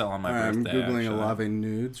RSL on my I'm birthday. Googling actually. Olave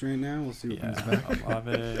nudes right now. We'll see what comes back. Yeah,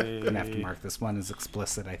 Olave. You're gonna have to mark this one as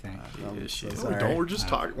explicit, I think. issues. No, Sorry. we don't. We're just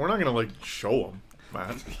talking. We're not gonna like show them,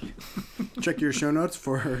 man. Check your show notes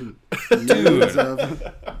for nudes of.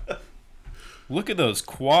 Look at those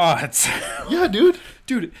quads. Yeah, dude.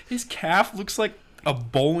 Dude, his calf looks like a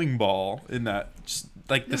bowling ball in that. Just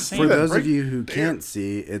like the same. For those right of you who there. can't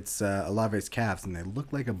see, it's Olave's calves, and they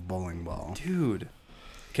look like a bowling ball. Dude.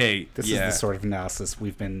 Okay, This is the sort of analysis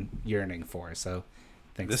we've been yearning for. So,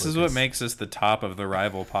 thanks. This is Lucas. what makes us the top of the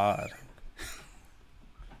rival pod.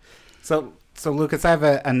 So Lucas, I have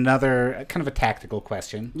another kind of a tactical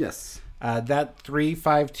question. Yes. That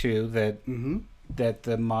 3-5-2 that Mm-hmm. that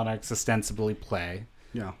the Monarchs ostensibly play.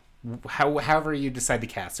 Yeah. However you decide to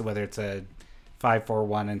cast it, whether it's a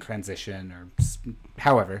 5-4-1 in transition or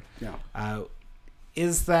however. Yeah.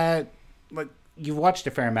 Is that like you've watched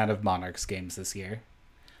a fair amount of Monarchs games this year?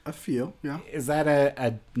 A few. Yeah. Is that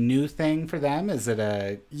a new thing for them? Is it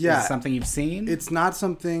is it something you've seen? It's not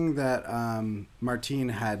something that Martin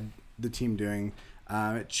had the team doing.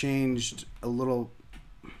 It changed a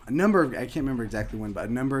number of, I can't remember exactly when, but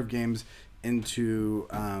a number of games into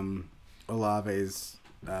Olave's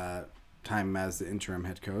time as the interim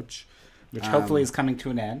head coach. which hopefully is coming to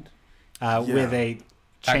an end with a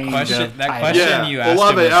That change question- of that title. question- Yeah, you asked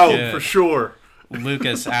Olave him was out good. for sure.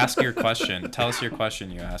 Lucas, ask your question. Tell us your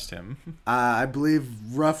question you asked him. I believe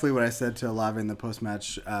roughly what I said to Olave in the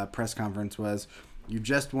post-match press conference was, You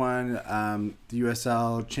just won the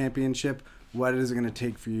USL Championship. What is it going to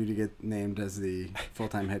take for you to get named as the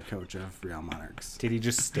full-time head coach of Real Monarchs? Did he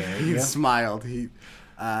just stare at He you? smiled. He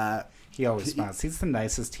always smiles. He's the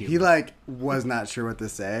nicest human. He like was not sure what to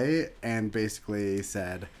say and basically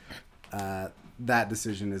said that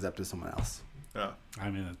decision is up to someone else. Yeah. I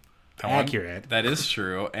mean, I won- accurate. That is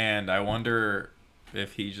true, and I wonder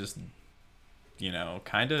if he just,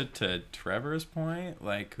 kind of to Trevor's point,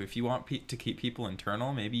 like if you want to keep people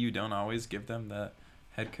internal, maybe you don't always give them the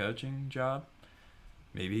head coaching job.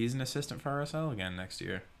 Maybe he's an assistant for RSL again next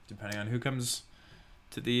year, depending on who comes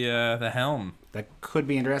to the helm. That could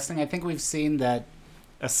be interesting. I think we've seen that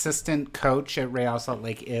assistant coach at Real Salt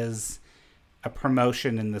Lake is a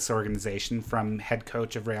promotion in this organization from head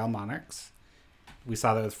coach of Real Monarchs. We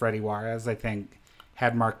saw that with Freddie Juarez. I think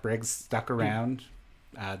had Mark Briggs stuck around,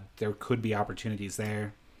 there could be opportunities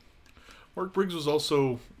there. Mark Briggs was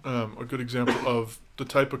also a good example of the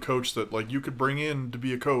type of coach that like you could bring in to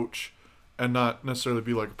be a coach and not necessarily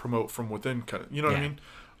be like a promote from within kind of, you know what I Yeah. mean?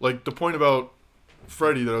 Like the point about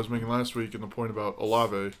Freddie that I was making last week and the point about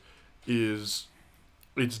Olave is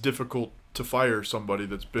it's difficult to fire somebody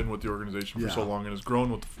that's been with the organization for so Yeah. long and has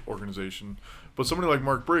grown with the organization. But somebody like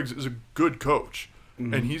Mark Briggs is a good coach.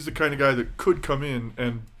 Mm-hmm. And he's the kind of guy that could come in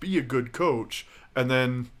and be a good coach. And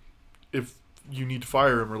then if you need to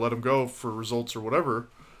fire him or let him go for results or whatever,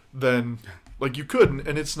 then like you could,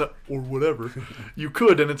 and it's not, or whatever, you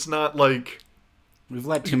could, and it's not like We've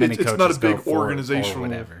let too many it's coaches not a go big for organizational or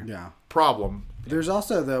whatever. Yeah. problem. There's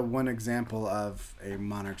also the one example of a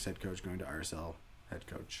Monarchs head coach going to RSL head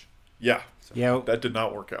coach. Yeah, Yeah, that did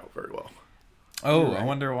not work out very well Oh, right. I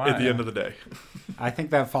wonder why. at the end of the day. I think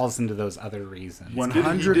that falls into those other reasons. One- He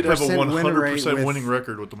did have a 100% win rate 100% with- winning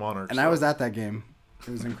record with the Monarchs. And I was at that game.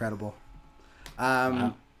 It was incredible.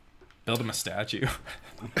 Wow. Build him a statue.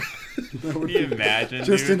 Can you imagine?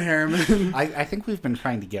 Justin dude? Harriman. I think we've been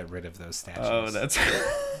trying to get rid of those statues. Oh, that's.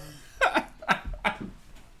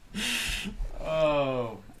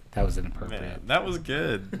 Oh that was inappropriate. man, that was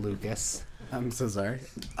good. Lucas. I'm so sorry.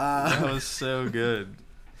 That was so good.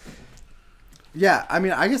 Yeah, I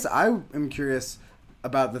mean, I guess I am curious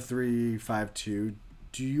about the 3-5-2.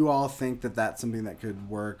 Do you all think that that's something that could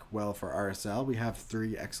work well for RSL? We have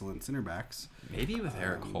 3 excellent center backs. Maybe with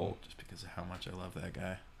Eric Holt, just because of how much I love that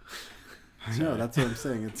guy. I know, that's what I'm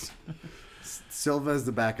saying. It's Silva is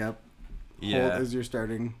the backup. Yeah. Holt is your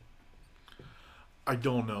starting. I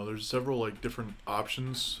don't know. There's several like different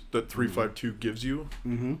options that 3-5-2 gives you,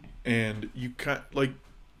 Mm-hmm. and you like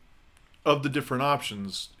of the different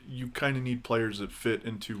options, you kind of need players that fit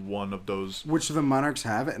into one of those. Which the Monarchs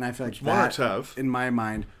have, and I feel like Monarchs that, have. in my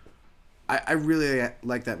mind, I really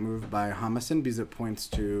like that move by Homison because it points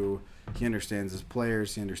to he understands his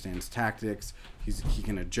players, he understands tactics, he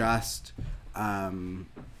can adjust, and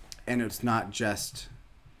it's not just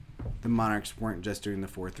the Monarchs weren't just doing the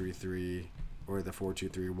 4-3-3 or the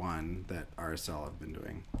 4-2-3-1 that RSL have been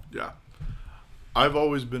doing. Yeah. I've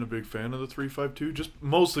always been a big fan of the 3-5-2,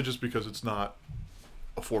 mostly just because it's not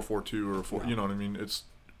a 4-4-2 or a 4. No. You know what I mean? It's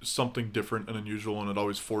something different and unusual, and it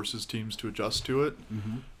always forces teams to adjust to it,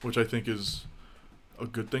 which I think is a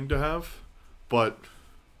good thing to have. But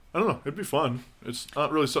I don't know. It'd be fun. It's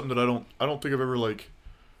not really something that I don't think I've ever like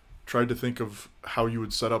tried to think of how you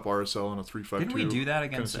would set up RSL in a 3-5-2. Didn't we do that kind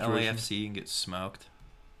of against situation. LAFC and get smoked?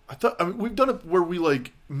 I mean, we've done it where we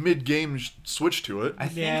like mid-game switch to it. I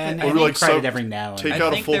think Yeah, and that- I Or think like tried it sub- every now and take then. out I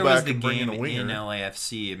a think there was fullback the and bring game in a winger. in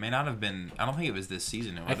LAFC. It may not have been. I don't think it was this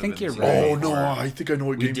season. It might have think been you're the season right. Oh no, before. I think I know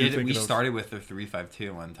what We game you're did. thinking We of. started with the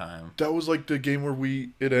 3-5-2 one time. That was like the game where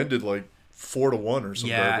it ended like 4-1 or something.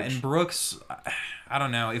 Yeah, and Brooks. I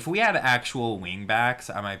don't know. If we had actual wing backs,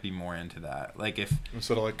 I might be more into that. Like if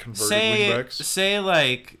instead of like converted wingbacks. say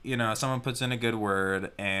like someone puts in a good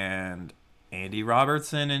word and Andy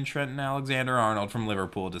Robertson and Trenton Alexander-Arnold from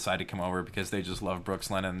Liverpool decide to come over because they just love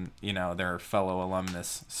Brooks Lennon, their fellow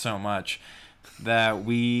alumnus so much that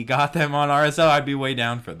we got them on RSL. I'd be way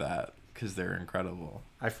down for that because they're incredible.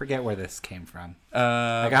 I forget where this came from.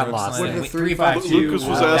 I got lost. What the 3-5-2. Lucas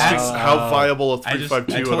was asking how viable a 3-5-2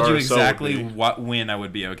 I at told you RSL exactly would be. when I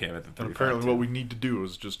would be okay with the 3-5-2. And apparently what we need to do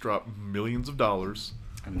is just drop millions of dollars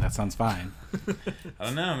I mean, that sounds fine. I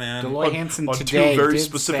don't know, man. Deloy Hansen on today two very did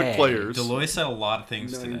specific say, players. Deloy said a lot of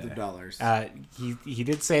things Millions today. of dollars. He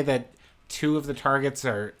did say that 2 of the targets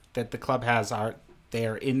that the club has they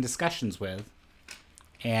are in discussions with,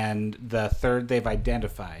 and the third they've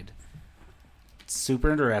identified. It's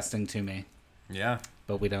super interesting to me, Yeah.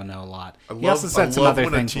 but we don't know a lot. I He also said some love other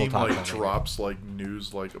when a things we'll team talk like about later. drops like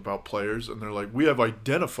news like about players, and they're like, "We have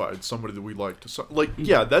identified somebody that we like to." Like,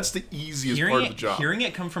 yeah, that's the easiest part of the job. Hearing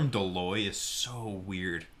it come from Deloy is so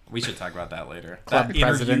weird. We should talk about that later. Club That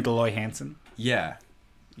president interview- Deloy Hansen. Yeah.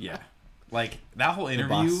 Like that whole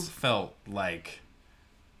interview boss. felt like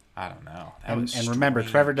I don't know. That And, was and remember,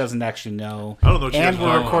 strange. Trevor doesn't actually know. I don't know what you And guys are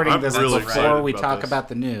we're talking recording about. this I'm really before excited we about talk this. about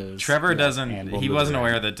the news. Trevor and doesn't. we'll He move wasn't around.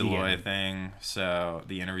 aware of the Deloy Yeah. thing. So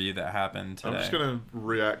the interview that happened today. I'm just gonna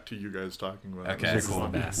react to you guys talking about it. Okay, This is cool. the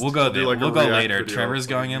best. We'll go Do there. like a we'll go react later. video Trevor's on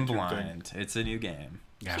going in YouTube thing. blind. It's a new game.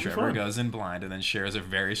 Yeah. Trevor fun. goes in blind and then shares a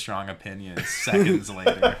very strong opinion seconds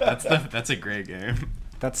later. That's a great game.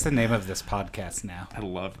 That's the name of this podcast now. I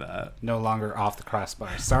love that. No longer off the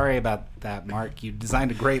crossbar. Sorry about that, Mark. You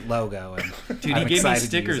designed a great logo, and Dude, I'm he gave me excited to use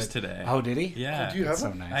stickers it. today. Oh, did he? Yeah. Do you have So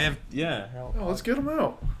them? nice. I have. Yeah. Oh, let's get them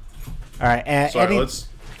out. All right. Sorry, let's.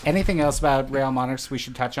 Anything else about Real Monarchs we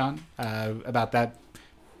should touch on about that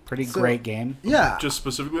pretty So- great game? Yeah. Just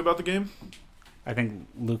specifically about the game. I think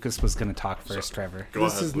Lucas was going to talk first, Trevor. Go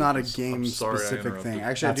This ahead, is not a Lucas. I'm game sorry I specific interrupted. thing.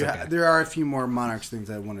 Actually, That's okay. there are a few more Monarchs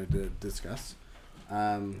things I wanted to discuss.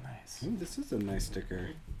 Nice. Ooh, this is a nice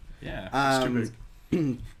sticker. Yeah. It's Um, too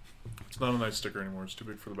big. It's not a nice sticker anymore. It's too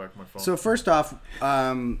big for the back of my phone. So first off,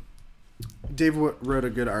 Dave wrote a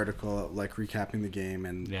good article like recapping the game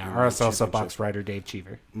and Yeah, and RSL the Soapbox championship. writer Dave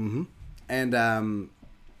Cheever. And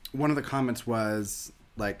one of the comments was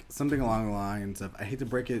like something along the lines of, "I hate to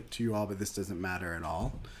break it to you all, but this doesn't matter at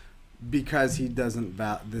all," because he doesn't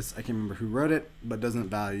this. I can't remember who wrote it, but doesn't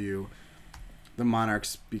value the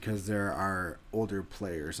Monarchs because there are older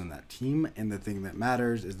players on that team, and the thing that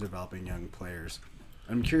matters is developing young players.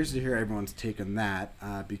 I'm curious to hear everyone's take on that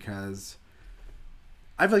because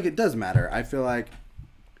I feel like it does matter. I feel like,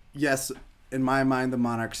 yes, in my mind, the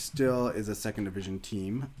Monarchs still is a second division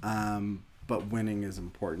team, but winning is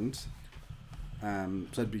important. So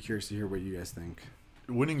I'd be curious to hear what you guys think.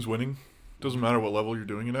 Winning's winning. Doesn't matter what level you're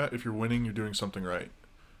doing it at. If you're winning, you're doing something right.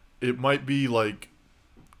 It might be like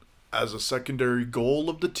as a secondary goal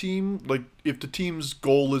of the team. Like if the team's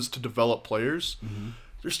goal is to develop players,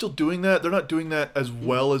 they're still doing that. They're not doing that as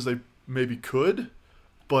well as they maybe could,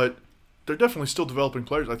 but they're definitely still developing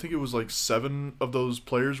players. I think it was like 7 of those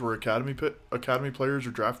players were academy players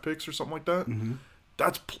or draft picks or something like that.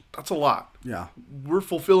 That's a lot. Yeah. We're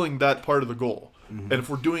fulfilling that part of the goal. And if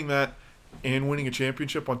we're doing that and winning a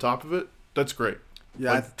championship on top of it, that's great.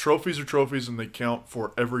 Yeah, Like, trophies are trophies and they count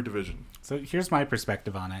for every division. So here's my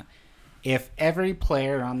perspective on it. If every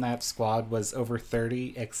player on that squad was over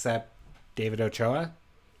 30 except David Ochoa,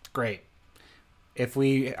 great. If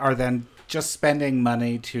we are then just spending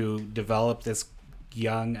money to develop this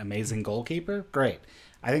young, amazing goalkeeper, great.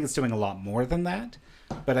 I think it's doing a lot more than that.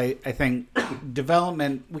 But I think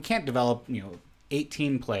development, we can't develop,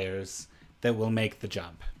 18 players that will make the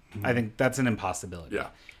jump. I think that's an impossibility. Yeah.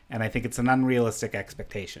 And I think it's an unrealistic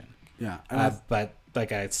expectation. Yeah. But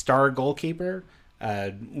like a star goalkeeper,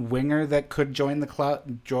 a winger that could join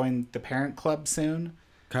the parent club soon.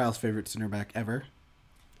 Kyle's favorite center back ever.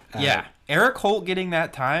 Yeah, Eric Holt getting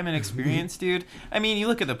that time and experience, dude. I mean, you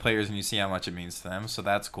look at the players and you see how much it means to them, so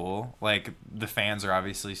that's cool. Like, the fans are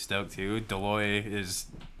obviously stoked, too. Deloy is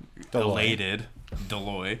elated.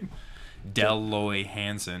 Deloy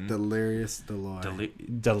Hansen. Delirious Deloy.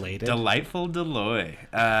 Delayed. Delightful Deloy.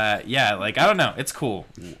 Yeah, like, I don't know. It's cool.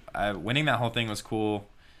 Winning that whole thing was cool.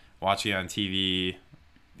 Watching it on TV,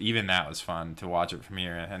 even that was fun to watch it from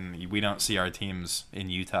here. And we don't see our teams in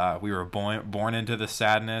Utah. We were born into the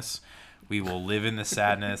sadness. We will live in the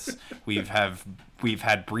sadness. We've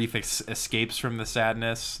had brief escapes from the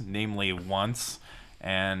sadness, namely once,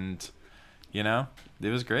 and it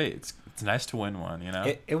was great. It's nice to win one.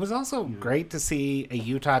 It was also great to see a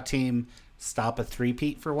Utah team stop a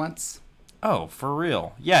three-peat for once. Oh, for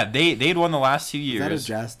real? Yeah, they'd won the last 2 Is years. that a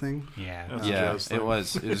jazz thing? Yeah. That's Yeah, jazz it thing.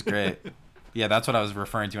 was. It was great. Yeah, that's what I was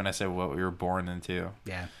referring to when I said what we were born into.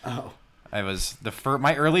 Yeah. Oh. I was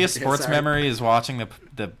my earliest Okay, sports sorry. memory is watching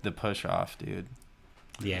the push off, dude.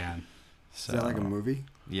 Yeah. So, Is that like a movie?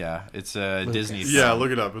 Yeah, it's a Disney. Yeah, film.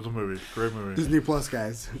 look it up. It's a movie. Great movie. Disney Plus,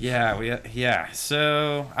 guys. Yeah.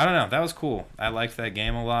 So I don't know. That was cool. I liked that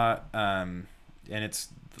game a lot. And it's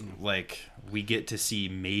like we get to see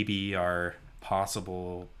maybe our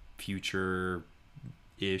possible future-ish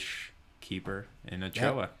keeper in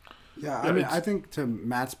Ochoa. Yeah, Yeah, I mean, it's- I think to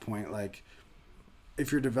Matt's point, like,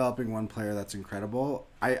 if you're developing one player, that's incredible.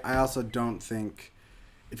 I also don't think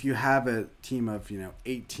if you have a team of,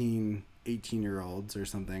 18-year-olds or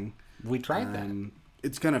something, We tried that.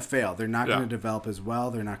 it's going to fail. They're not Yeah. going to develop as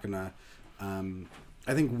well. They're not going to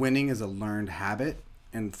I think winning is a learned habit.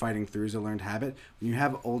 and fighting through is a learned habit. When you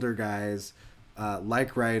have older guys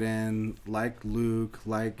like Raiden, like Luke,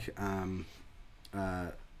 like some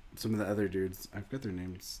of the other dudes, I've got their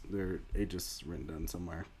names, their ages written down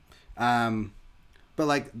somewhere. But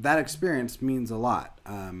like that experience means a lot,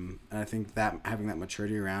 and I think that having that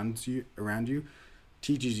maturity around you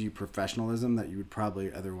teaches you professionalism that you would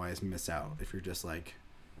probably otherwise miss out if you're just like,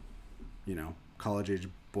 college age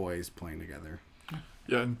boys playing together.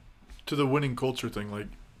 Yeah, and to the winning culture thing, like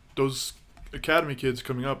those academy kids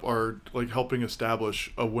coming up are like helping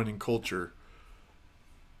establish a winning culture,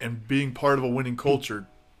 and being part of a winning culture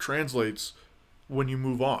translates when you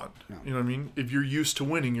move on. Yeah. You know what I mean? If you're used to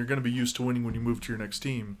winning, you're going to be used to winning when you move to your next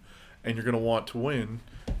team, and you're going to want to win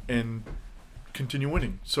and continue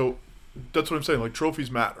winning. So that's what I'm saying. Like, trophies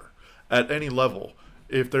matter at any level.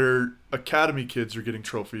 If their academy kids are getting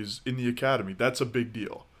trophies in the academy, that's a big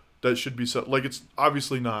deal. That should be so. Like, it's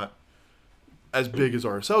obviously not as big as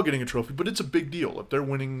RSL getting a trophy, but it's a big deal. If they're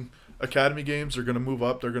winning academy games, they're going to move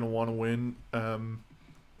up. They're going to want to win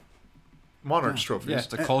Monarchs trophies. Yeah,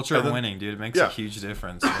 it's a culture of then- winning, dude. It makes a huge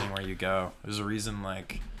difference anywhere you go. There's a reason,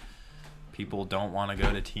 like, people don't want to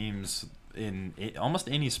go to teams in almost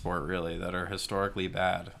any sport, really, that are historically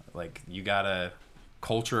bad. Like, you gotta...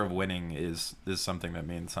 Culture of winning is something that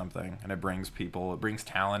means something, and it brings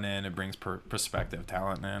talent in, it brings prospective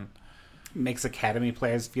talent in. Makes academy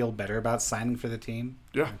players feel better about signing for the team.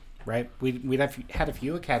 Yeah. Right? We'd have had a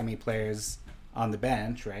few academy players on the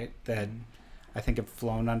bench, right, that I think have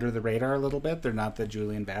flown under the radar a little bit. They're not the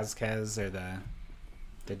Julian Vasquez or the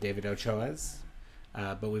David Ochoas.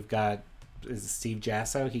 But we've got Steve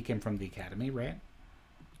Jasso. He came from the academy, right?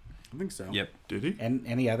 I think so. Yep. Did he? And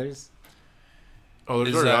any others? Oh,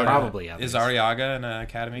 there's Is, Ariaga. Probably others. Is Arriaga an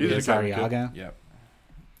academy? He's kid? an Is academy kid. Arriaga? Yep.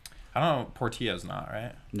 I don't know. Portillo's not,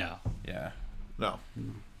 right? No. Yeah. No,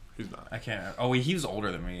 he's not. I can't. Oh, he was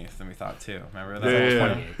older than we thought too. Remember that? Yeah, whole,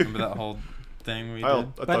 yeah, yeah. Remember that whole thing we I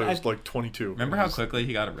did? thought it was like 22. Remember how quickly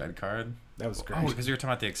he got a red card? That was great. Oh, because you were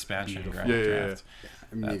talking about the expansion Beautiful. draft. Yeah.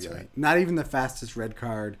 Immediately. right. Not even the fastest red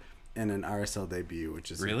card in an RSL debut,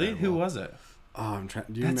 which is Really? incredible. Who was it? Oh, I'm trying.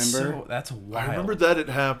 Do you That's remember? that's wild. I remember that it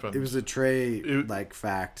happened. It was a Trey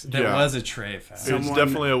fact. That Yeah. was a Trey fact. It was someone-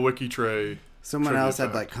 definitely a wiki tray. Someone trivia else had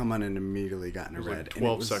fact. like come on and immediately gotten It a was red. like and it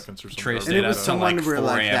 12 was- seconds or something. Trey like stayed it was up till someone like where, 4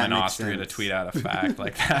 like, a.m. that in makes Austria to sense. tweet out a fact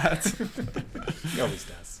like that. He always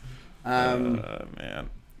does. Man.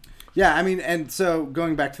 Yeah, I mean, and so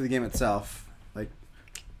going back to the game itself, like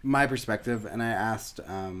my perspective, and I asked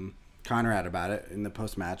Conrad about it in the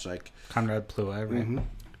post match, like Conrad Plua, right?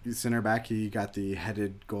 He's center back. He got the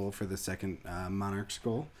headed goal for the second Monarchs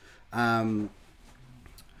goal.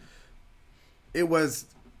 It was,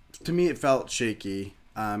 to me, it felt shaky.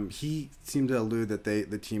 He seemed to allude that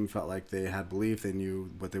the team felt like they had belief. They knew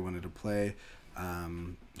what they wanted to play,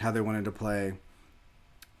 how they wanted to play.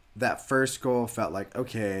 That first goal felt like,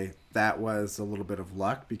 okay, that was a little bit of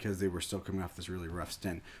luck because they were still coming off this really rough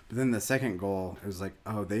stint. But then the second goal, it was like,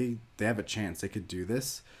 oh, they have a chance. They could do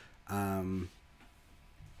this. And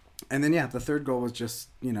then, the third goal was just,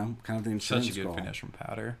 kind of the insurance Such a good goal. finish from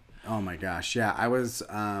Powder. Oh, my gosh. Yeah, I was...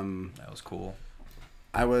 That was cool.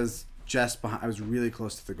 I was just behind. I was really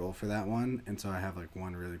close to the goal for that one, and so I have like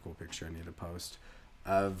one really cool picture I need to post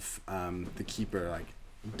of the keeper like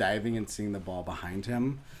diving and seeing the ball behind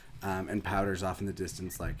him, and Powder's off in the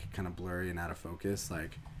distance, like kind of blurry and out of focus.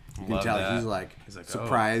 Like you can Love tell that. he's like Oh.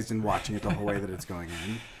 surprised and watching it the whole way that it's going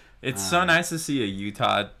in. It's so nice to see a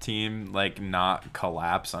Utah team like not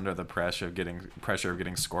collapse under the pressure of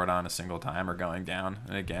getting scored on a single time or going down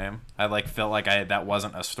in a game. I like felt like that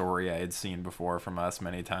wasn't a story I had seen before from us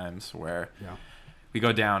many times where we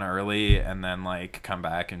go down early and then like come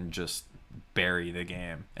back and just bury the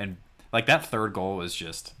game. And like that third goal was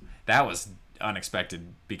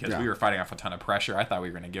unexpected because we were fighting off a ton of pressure. I thought we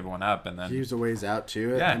were going to give one up, and then He was a ways out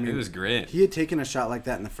too. yeah, I mean, it was great. He had taken a shot like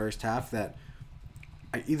that in the first half that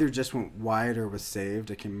I either just went wide or was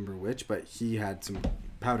saved. I can't remember which, but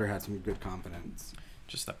Powder had some good confidence.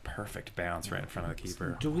 Just a perfect bounce right in front of the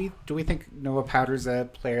keeper. Do we think Noah Powder's a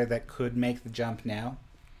player that could make the jump now?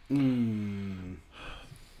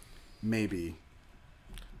 Maybe.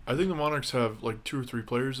 I think the Monarchs have like 2 or 3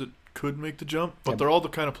 players that could make the jump, but they're all the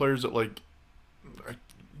kind of players that like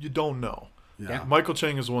you don't know. Yeah. Michael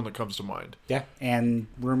Chang is the one that comes to mind. Yeah, and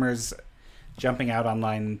rumors jumping out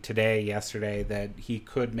online yesterday, that he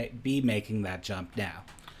could be making that jump now.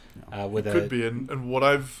 Could be, and what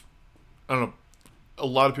I don't know, a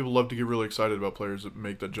lot of people love to get really excited about players that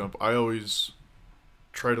make that jump. I always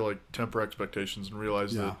try to like temper expectations and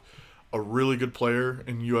realize that a really good player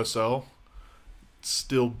in USL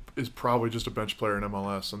still is probably just a bench player in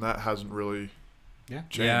MLS, and that hasn't really Yeah.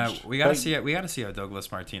 changed. we gotta see it. We gotta see how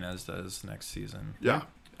Douglas Martinez does next season. Yeah.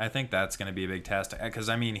 I think that's gonna be a big test because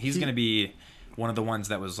I mean he's gonna be one of the ones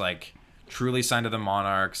that was like truly signed to the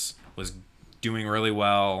Monarchs, was doing really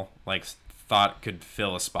well, like thought could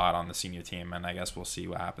fill a spot on the senior team, and I guess we'll see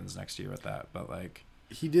what happens next year with that. But like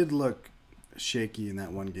He did look shaky in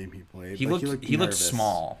that one game he played. he Like, looked nervous.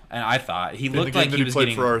 small, and I thought he the looked game like that he he was played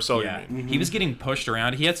getting for RSL, yeah, you mean? he was getting pushed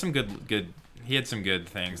around. He had some good. He had some good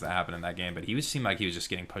things that happened in that game, but he seemed like he was just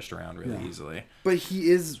getting pushed around really easily. But he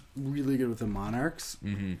is really good with the Monarchs,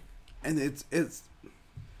 Mm-hmm. and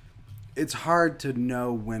it's hard to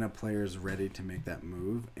know when a player is ready to make that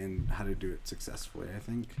move and how to do it successfully. I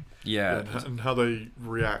think. Yeah, And how they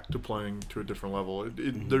react to playing to a different level.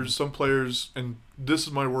 There's some players, and this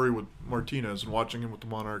is my worry with Martinez and watching him with the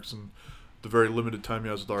Monarchs and the very limited time he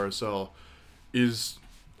has with RSL, is,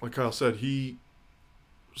 like Kyle said, he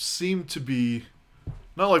seemed to be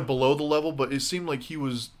not like below the level, but it seemed like he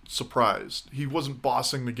was surprised. He wasn't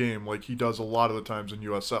bossing the game like he does a lot of the times in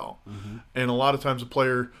USL. And a lot of times a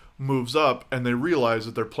player moves up and they realize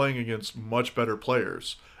that they're playing against much better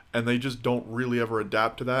players, and they just don't really ever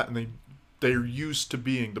adapt to that, and they're used to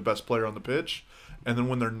being the best player on the pitch, and then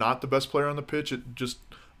when they're not the best player on the pitch, it just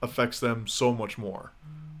affects them so much more.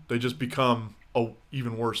 They just become a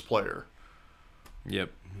even worse player.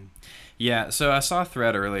 Yep. Yeah, so I saw a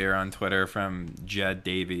thread earlier on Twitter from Jed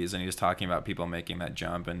Davies, and he was talking about people making that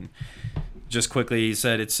jump. And just quickly, he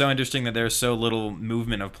said, it's so interesting that there's so little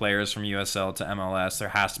movement of players from USL to MLS. There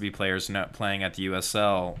has to be players not playing at the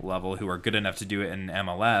USL level who are good enough to do it in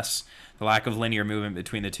MLS. The lack of linear movement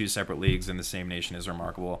between the two separate leagues in the same nation is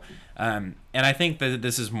remarkable. And I think that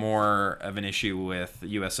this is more of an issue with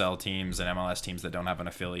USL teams and MLS teams that don't have an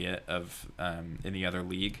affiliate of in the other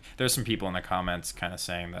league. There's some people in the comments kind of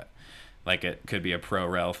saying that like it could be a pro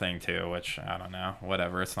rel thing too, which I don't know,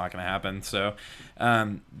 whatever, it's not going to happen. So,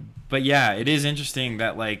 but yeah, it is interesting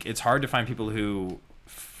that like it's hard to find people who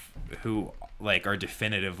like are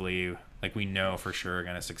definitively like we know for sure are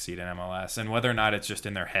going to succeed in MLS, and whether or not it's just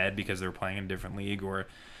in their head because they're playing in a different league or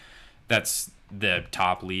that's the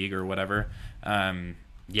top league or whatever.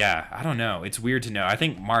 Yeah, I don't know. It's weird to know. I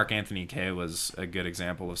think Mark Anthony Kaye was a good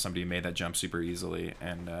example of somebody who made that jump super easily,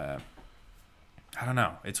 and I don't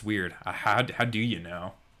know. It's weird. How do you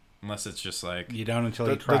know? Unless it's just like You don't until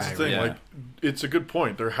you try. That's the thing. Yeah. Like, it's a good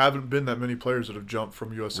point. There haven't been that many players that have jumped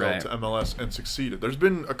from USL Right. to MLS and succeeded. There's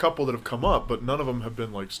been a couple that have come up, but none of them have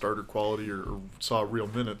been like starter quality or saw real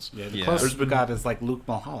minutes. Yeah, the Yeah. closest There's been- we've got is like Luke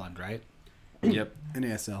Mulholland, right? Yep.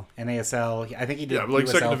 NASL. NASL. I think he did Yeah, like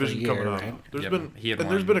USL second for a division year, coming out. right? There's Yep. been He had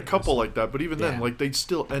and there's one been a couple USL. like that, but even then, Yeah. like they'd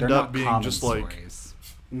still They're end not up being common just like stories.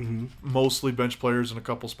 mostly bench players and a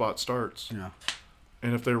couple spot starts. Yeah.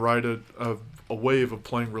 And if they ride a wave of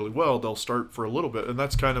playing really well, they'll start for a little bit. And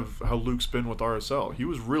that's kind of how Luke's been with RSL. He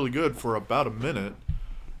was really good for about a minute,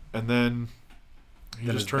 and then he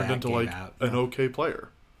Then just his turned back into gave like out. an okay player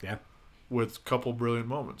Yeah. with a couple brilliant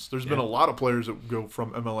moments. There's been a lot of players that go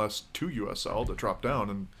from MLS to USL that drop down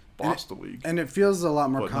and boss the league, And it feels a lot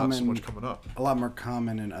more but not common. so much coming up. A lot more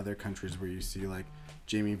common in other countries where you see like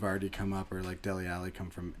Jamie Vardy come up or like Dele Alli come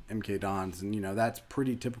from MK Dons, and that's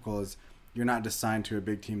pretty typical. Is you're not just signed to a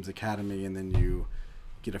big team's academy and then you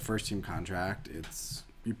get a first team contract. It's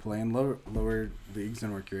you play in lower leagues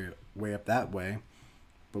and work your way up that way.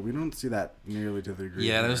 But we don't see that nearly to the degree.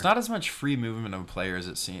 Yeah, there's here. not as much free movement of players,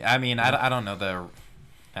 it seems. I mean, I don't know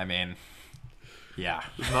yeah,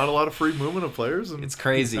 There's not a lot of free movement of players. And it's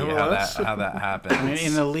crazy how MLS. that happens. I mean,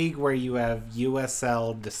 in a league where you have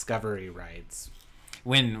USL discovery rights.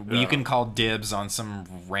 when Yeah. you can call dibs on some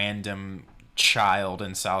random child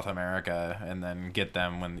in South America and then get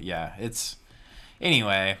them it's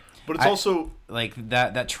anyway. But it's also like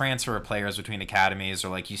that transfer of players between academies, or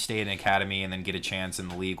like you stay in an academy and then get a chance in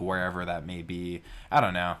the league wherever that may be. I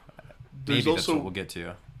don't know. There's Maybe that's also- what we'll get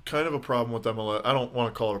to. kind of a problem with MLS. I don't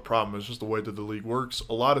want to call it a problem. It's just the way that the league works.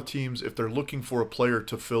 A lot of teams, if they're looking for a player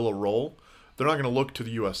to fill a role, they're not going to look to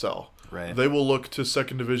the USL. Right. They will look to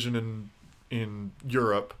second division in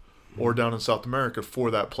Europe or down in South America for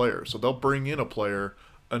that player. So they'll bring in a player,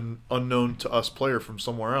 an unknown to us player from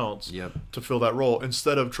somewhere else, Yep. to fill that role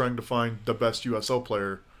instead of trying to find the best USL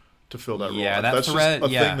player to fill that role. Yeah, that That's thread.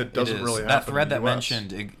 just a yeah, thing that doesn't it is. really That happen. thread in that the US.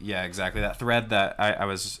 mentioned. Yeah, exactly. That thread that I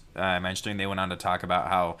was mentioning. They went on to talk about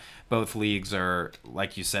how both leagues are,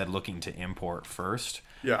 like you said, looking to import first.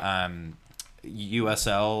 Yeah.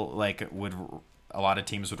 USL would a lot of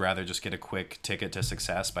teams would rather just get a quick ticket to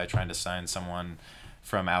success by trying to sign someone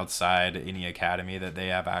from outside any academy that they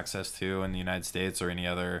have access to in the United States or any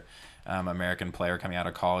other American player coming out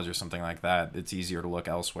of college or something like that. It's easier to look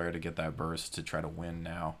elsewhere to get that burst to try to win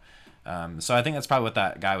now. So I think that's probably what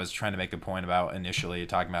that guy was trying to make the point about initially,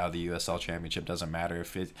 talking about how the USL Championship doesn't matter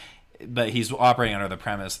if it. But he's operating under the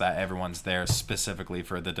premise that everyone's there specifically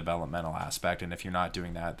for the developmental aspect, and if you're not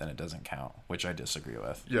doing that, then it doesn't count, which I disagree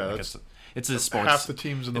with. Yeah, like it's a sports. Half the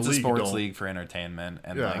teams in the it's league a sports don't. league for entertainment,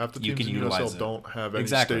 and Yeah, like, half the you teams can in utilize USL it. don't have any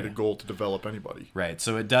Exactly. stated goal to develop anybody. Right,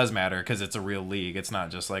 so it does matter because it's a real league. It's not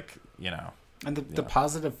just like And the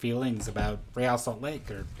positive feelings about Real Salt Lake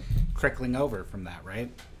are trickling over from that, right?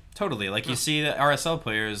 Totally. Like you see the RSL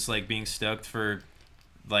players like being stoked for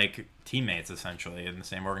like teammates essentially in the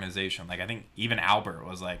same organization. Like I think even Albert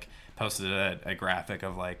was like posted a graphic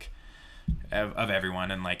of like of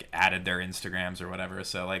everyone and like added their Instagrams or whatever.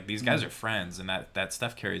 So like these guys are friends, and that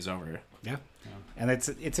stuff carries over. Yeah. And it's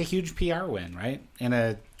a huge PR win, right?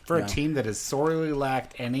 For a team that has sorely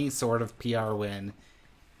lacked any sort of PR win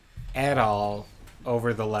at all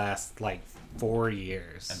over the last like 4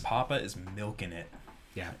 years. And Papa is milking it.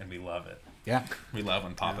 Yeah. And we love it. Yeah. We love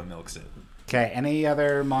when Papa milks it. Okay, any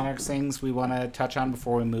other Monarchs things we want to touch on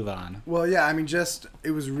before we move on? Well, yeah, I mean,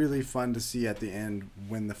 it was really fun to see at the end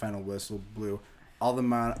when the final whistle blew. All the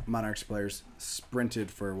Monarchs players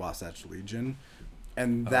sprinted for Wasatch Legion.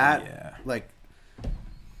 And that,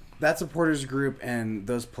 that supporters group and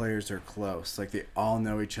those players are close. Like, they all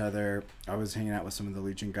know each other. I was hanging out with some of the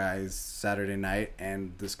Legion guys Saturday night,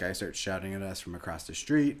 and this guy starts shouting at us from across the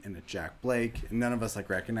street, and it's Jack Blake. And none of us,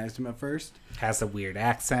 recognized him at first. Has a weird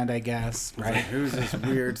accent, I guess, right? Like, who's this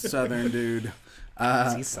weird Southern dude?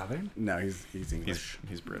 Is he Southern? No, he's English.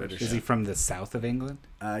 He's British. Is he from the south of England?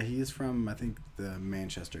 He is from, I think, the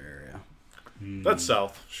Manchester area. That's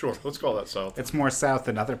south. Sure, let's call that south. It's more south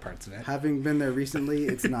than other parts of it. Having been there recently,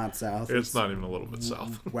 it's not south. It's not even a little bit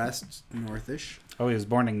south. West, northish. Oh, he was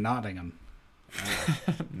born in Nottingham.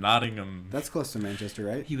 Nottingham. That's close to Manchester,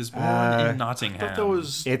 right? He was born in Nottingham. I thought that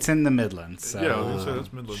was. It's in the Midlands. So Yeah, I was gonna say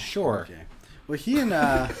that's Midland. sure. Okay. Well, he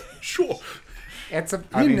and Sure. It's a. he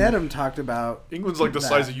I and mean, Nedham talked about England's like the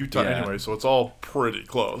size of Utah Yeah. anyway, so it's all pretty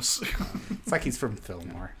close. it's like he's from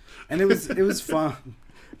Fillmore. and it was fun.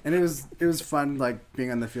 And it was fun, like, being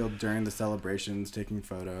on the field during the celebrations, taking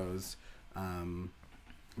photos.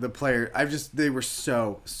 The player, they were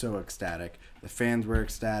so ecstatic. The fans were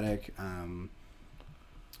ecstatic.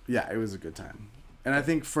 Yeah, it was a good time. And I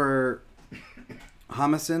think for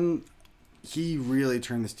Jamison, he really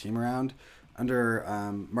turned this team around under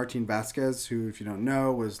Martin Vasquez, who, if you don't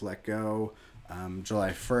know, was let go July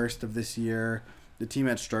 1st of this year. The team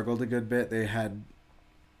had struggled a good bit. They had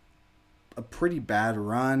a pretty bad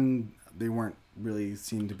run. They weren't really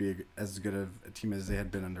seen to be as good of a team as they had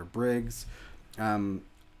been under Briggs.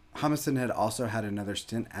 Jamison had also had another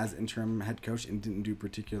stint as interim head coach and didn't do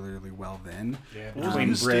particularly well then. Yeah, What was between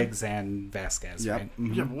his Briggs and Vasquez, Yep. right?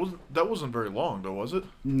 Mhm. Yeah, but that wasn't very long though, was it?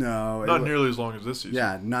 No. Not nearly as long as this season.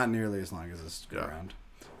 Yeah, not nearly as long as this go Yeah.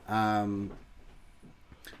 around.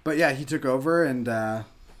 But yeah, he took over and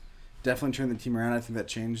definitely turned the team around. I think that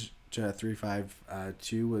change to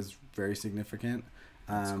 3-5-2 was very significant.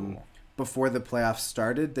 That's cool. Before the playoffs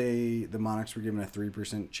started, the Monarchs were given a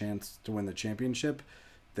 3% chance to win the championship.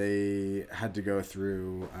 They had to go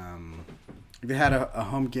through. They had a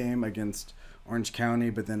home game against Orange County,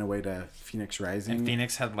 but then away to Phoenix Rising. And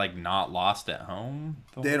Phoenix had not lost at home.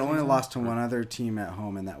 They had only lost to one other team at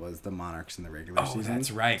home, and that was the Monarchs in the regular season.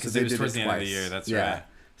 That's right, because So it was did towards the end of the twice. year. That's Yeah. right.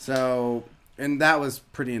 So, and that was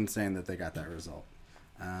pretty insane that they got that result.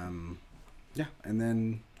 Yeah, and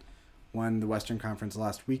then won the Western Conference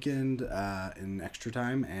last weekend in extra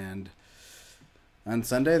time, and on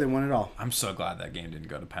Sunday they won it all. I'm so glad that game didn't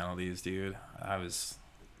go to penalties, dude. I was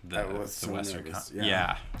I was so nervous,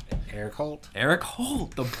 yeah. Eric Holt. Eric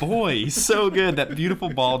Holt, the boy. He's so good. That beautiful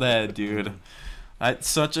bald head, dude. That's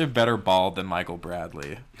such a better bald than Michael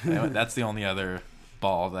Bradley. That's the only other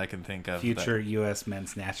bald I can think of. Future U.S.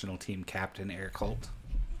 men's national team captain Eric Holt.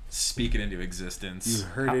 Speak it into existence. You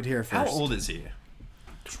heard it here first. How old is he?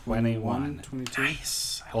 21. 22.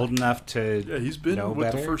 Nice. Old enough to Yeah, he's been know with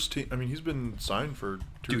better. the first team. I mean, he's been signed for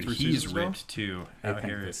two or Dude, three he's seasons ripped too. I Out think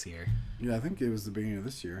here. this year. Yeah, I think it was the beginning of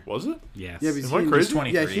this year. now. Was it? Yes. Yeah, because Am I he, crazy? yeah,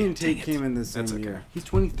 23. he and Tate Dang it. came in the same That's okay. year. He's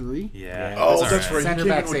 23? Yeah. Oh, all that's right. right. Center He came in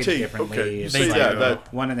backs with age Tate. differently. Okay, It's They so do. yeah,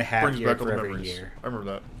 that 1.5 brings year back all for the every memories. year. I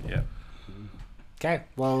remember that. Yeah. Okay.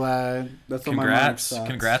 Well, That's what my Monarchs Congrats. thoughts.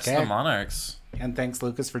 Congrats to Okay. the Monarchs. and thanks,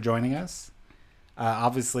 Lucas, for joining us.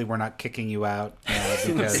 Obviously, we're not kicking you out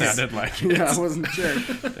because Sounded like it. Yeah, I wasn't sure.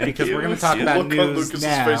 because you. we're going to talk Yeah. about Look on news Lucas's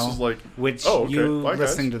now, face is like, which oh, okay. you Bye, guys.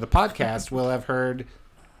 listening to the podcast will have heard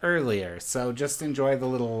earlier. So just enjoy the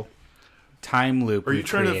little time loop Are we you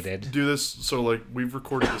trying created. to do this so like we've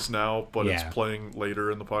recorded this now, but Yeah. it's playing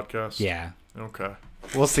later in the podcast? Yeah, Okay.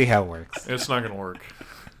 we'll see how it works. It's not gonna work.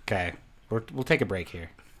 Okay, we'll take a break here.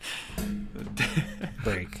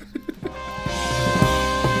 Break.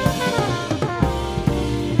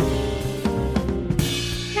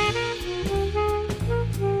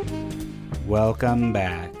 Welcome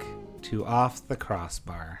back to Off the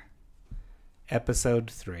Crossbar, Episode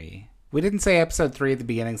 3. We didn't say Episode 3 at the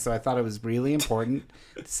beginning, so I thought it was really important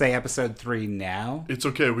to say Episode 3 now. It's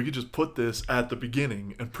okay. We could just put this at the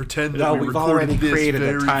beginning and pretend that No, we we've recorded already this created a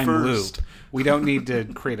very time first. loop. We don't need to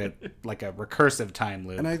create a recursive time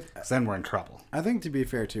loop, And 'cause then we're in trouble. I think to be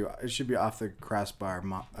fair too, it should be Off the Crossbar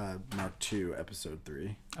Mark 2, Episode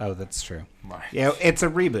 3. Oh, that's true. Right. Yeah, it's a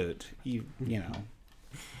reboot. You know.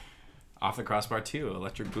 Off the Crossbar 2,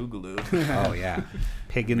 Electric Boogaloo. Oh yeah,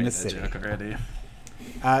 Pig in Made the that City. joke already.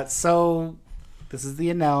 So this is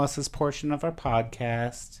the analysis portion of our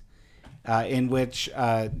podcast, in which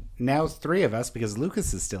now 3 of us, because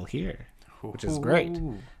Lucas is still here, which is great.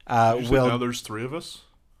 You said now Will there's 3 of us?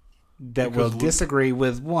 that will Luke- disagree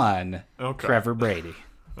with one, Okay. Trevor Brady,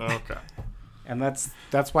 Okay. and that's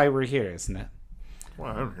why we're here, isn't it?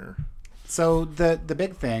 Well, I'm here. So the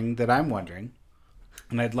big thing that I'm wondering,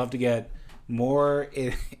 and I'd love to get more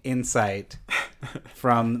insight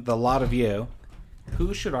from the lot of you,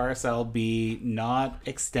 who should RSL be not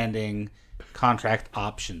extending contract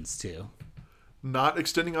options to? Not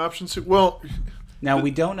extending options to... Well, Now,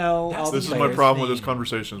 we don't know all the this is my players. problem with this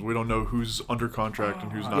conversation. We don't know who's under contract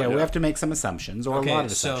and who's not Yeah, we yet. have to make some assumptions, or a lot Okay,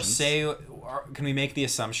 of so assumptions. can we make the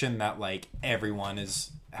assumption that like everyone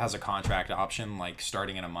has a contract option like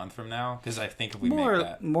starting in a month from now? Because I think if we make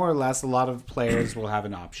that, more or less, a lot of players will have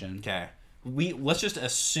an option. okay, let's just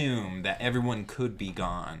assume that everyone could be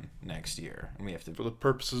gone next year, and we have For to. the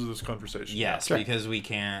purposes of this conversation. Yes, Sure. because we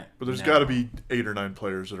can't. But there's know. got to be 8 or 9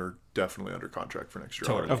 players that are definitely under contract for next year.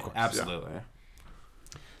 Totally, already. Of course, absolutely.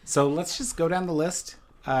 So let's just go down the list.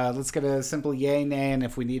 Let's get a simple yay, nay, and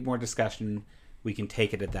if we need more discussion, we can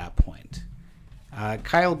take it at that point.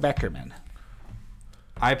 Kyle Beckerman.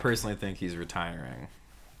 I personally think he's retiring.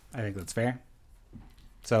 I think that's fair.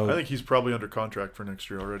 So I think he's probably under contract for next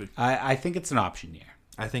year already. I think it's an option year.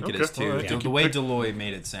 I think it Okay, is too. well, I The- think the you way pick- Deloy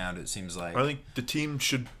made it sound, it seems like. I think the team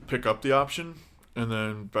should pick up the option, and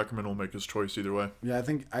then Beckerman will make his choice either way. Yeah, I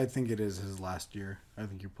think it is his last year. I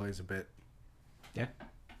think he plays a bit. Yeah.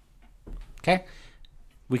 Okay.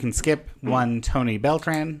 We can skip one Tony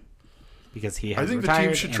Beltran because he has I think the retired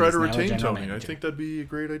team should and try is to now a retain general Tony. I manager. think that'd be a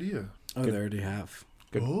great idea. Oh, they already have.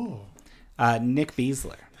 Oh. Nick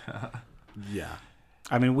Beasler. Yeah.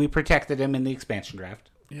 I mean, we protected him in the expansion draft.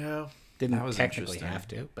 Yeah. Didn't That was technically interesting. have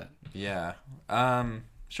to, but Yeah.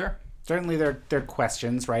 Sure. certainly there are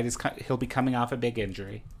questions, right? He'll be coming off a big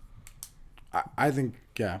injury. I think,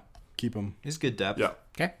 yeah, keep him. He's good depth. Yeah.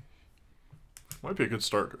 Okay. Might be a good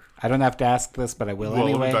starter. I don't have to ask this, but I will Well, let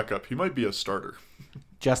anyway. me back up. He might be a starter.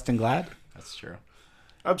 Justin Glad. That's true.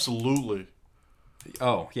 Absolutely.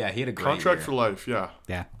 Oh, yeah, he had a great Contract year. for life, yeah.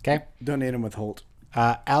 Yeah. Okay. Donate him with Holt.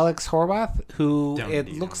 Alex Horvath, who Don't it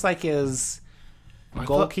need looks him. like is thought-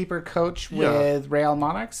 goalkeeper coach Yeah. with Real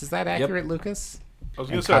Monarchs. Is that accurate, Lucas? I was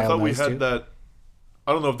And gonna say I Kyle thought we knows had too. that.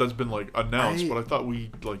 I don't know if that's been like announced, I- but I thought we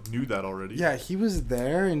like knew that already. Yeah, he was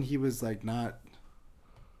there and he was like not.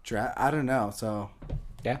 I don't know. So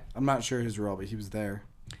Yeah. I'm not sure his role, but he was there.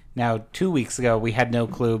 Now, 2 weeks ago, we had no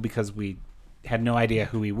clue because we had no idea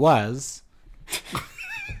who he was.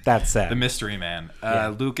 That said, The mystery man. Yeah.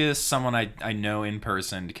 Lucas, someone I know in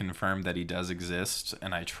person, confirmed that he does exist,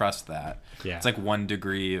 and I trust that. Yeah. It's like 1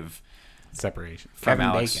 degree of separation. from Kevin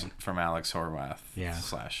Alex Bacon. from Alex Horvath. Yeah.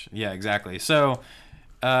 Yeah, exactly. So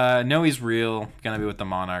no, he's real. Gonna be with the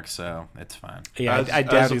Monarchs, so it's fine. Yeah, As- I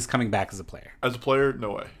doubt as a- he's coming back as a player. As a player,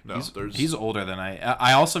 no way. No, He's older than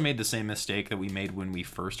I also made the same mistake that we made when we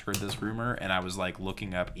first heard this rumor, and I was like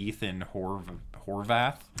looking up Ethan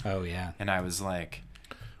Horvath, Oh, yeah. and I was like,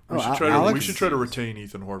 we Oh, should try to Alex- we should try to retain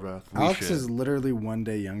Ethan Horvath. Alex should. is literally 1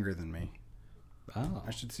 day younger than me. Oh.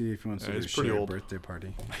 I should see if he wants Yeah, to do he's pretty share a old. birthday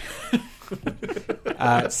party.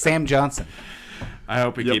 Sam Johnson. I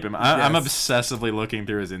hope we Yep. keep him. I'm Yes. obsessively looking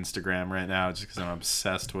through his Instagram right now just because I'm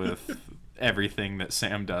obsessed with everything that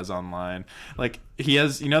Sam does online. Like, he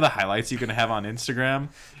has, you know, the highlights you can have on Instagram?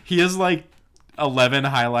 He has like 11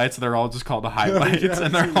 highlights. They're all just called highlights, yeah,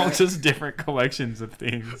 and they're I've all seen that. just different collections of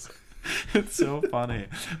things. It's so funny.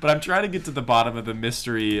 But I'm trying to get to the bottom of the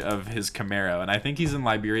mystery of his Camaro, and I think he's in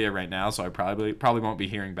Liberia right now, so I probably won't be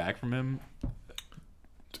hearing back from him.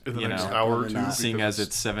 In the You next know, hour or probably two, not. Seeing because as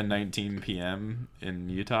it's 7:19 p.m. in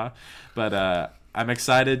Utah, but I'm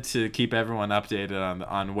excited to keep everyone updated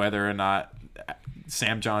on whether or not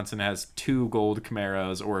Sam Johnson has 2 gold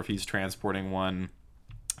Camaros or if he's transporting one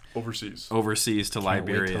overseas. overseas to wait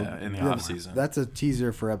Liberia till in the November. off season. That's a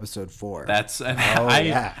teaser for episode 4. That's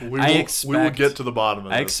yeah. We I will expect get to the bottom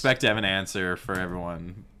of this. I expect to have an answer for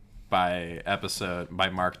everyone by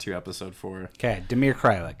Mark 2 episode 4. Okay, Demir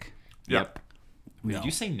Krylik. Yep. No. Did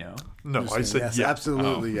you say no? No, I said yes, yes.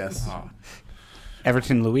 absolutely yes. Oh,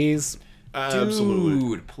 Everton Louise. Absolutely.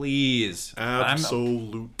 dude, please.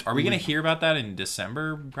 Absolute. Are we gonna hear about that in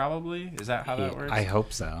December? Probably. Is that how that works? I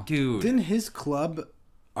hope so. Dude, Didn't his club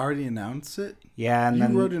already announce it? Yeah, and You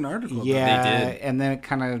then wrote an article about Yeah, They did. and then it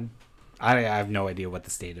kind of. I have no idea what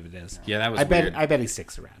the state of it is. yeah, that was I weird. bet he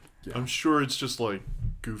sticks around. I'm sure it's just like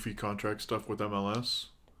goofy contract stuff with MLS.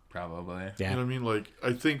 Probably. Yeah. You know what I mean? Like,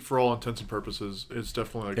 I think for all intents and purposes, it's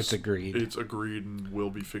definitely like It's agreed. It's agreed and will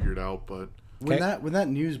be figured out. But When that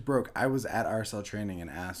news broke, I was at RSL training and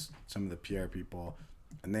asked some of the PR people,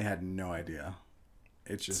 and they had no idea.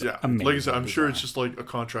 It's just yeah, Amazing. like I said, I'm sure it's Bizarre. just like a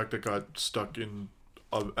contract that got stuck in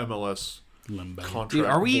a MLS Limbo. contract. Dude,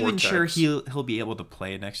 are we even vortex. sure he'll be able to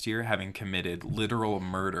play next year, having committed literal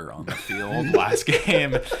murder on the field last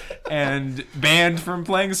game and banned from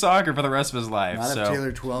playing soccer for the rest of his life? not so if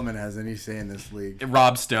Taylor Twellman has any say in this league.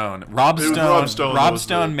 Rob Stone. Rob Stone Rob was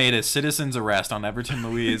Stone the- made a citizen's arrest on Everton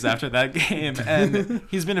Louise after that game, and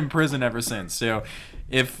he's been in prison ever since. So,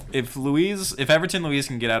 if Everton Louise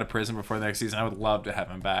can get out of prison before the next season, I would love to have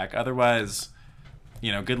him back. Otherwise,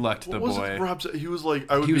 good luck to the What was boy. it Rob said? He was like,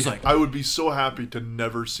 I would be so happy to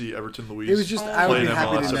never see Everton Louise. It was just I would play be in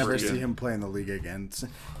happy MLS to ever never again. see him play in the league again.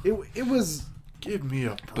 It was Give me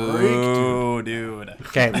a break, dude. Boo, dude.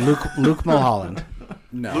 Okay, Luke Mulholland.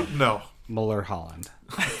 no. No, Muller Holland.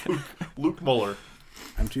 Luke Muller.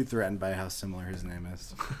 I'm too threatened by how similar his name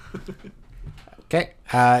is. Okay,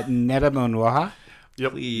 Neda Monwoha.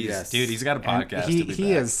 Yep. Please, Yes. dude, he's got a And podcast. he to be he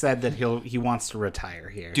back. has said that he wants to retire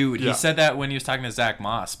here. Dude, Yeah. he said that when he was talking to Zach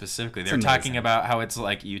Moss specifically. They were It's talking amazing. about how it's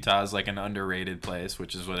like Utah's like an underrated place,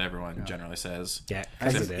 which is what everyone generally says. Yeah, I-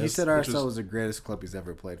 because it he is. said which RSL is- was the greatest club he's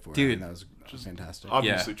ever played for. Dude. and that was fantastic.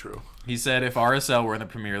 Obviously true. He said if RSL were in the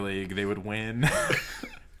Premier League, they would win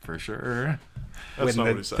for sure. That's Win not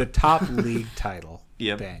what he the said. top league title.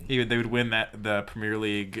 Yep, Bang. they would win the Premier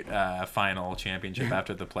League final championship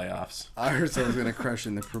after the playoffs. RSL was gonna crush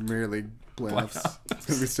in the Premier League playoffs. It's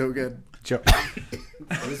gonna be so good. Joe,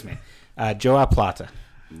 excuse me. Joao Plata.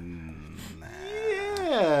 Yeah.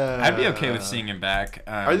 I'd be okay with seeing him back.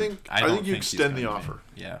 I think don't you he's extend the gonna offer.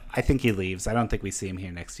 be. Yeah. I think he leaves. I don't think we see him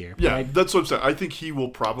here next year. But Yeah, that's what I'm saying. I think he will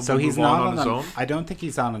probably So he's move not on his own. I don't think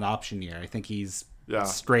he's on an option year. I think he's Yeah.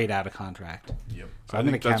 straight out of contract. Yep. So I I'm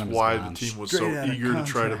gonna think that's count him as why gone. the team was Straight so outta eager to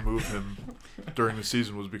try to contract. move him during the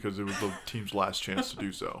season was because it was the team's last chance to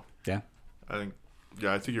do so. Yeah. I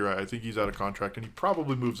think you're right. I think he's out of contract and he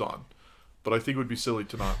probably moves on. But I think it would be silly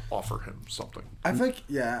to not offer him something. I think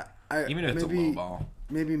Even if it's a low ball.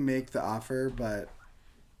 maybe make the offer, but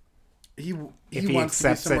he If he wants to be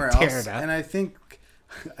accepts it, somewhere tear else, it up. and I think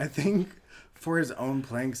for his own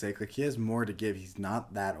playing sake, like he has more to give. He's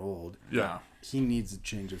not that old. Yeah. He needs a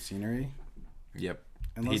change of scenery. Yep.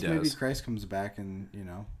 Unless he maybe does. Christ comes back and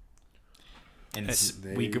And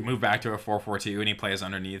They- we could move back to a 4-4-2, and he plays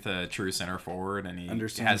underneath a true center forward, and he under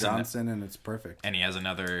Sam has Johnson, and it's perfect. and he has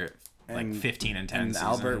another like And- 15 and 10 And season.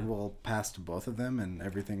 Albert will pass to both of them, and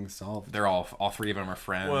everything's solved. They're all three of them are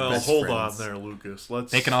friends. Well, Best hold friends. on there, Lucas.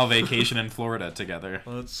 Let's they can all vacation in Florida together.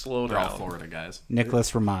 let's slow They're all down. Florida guys.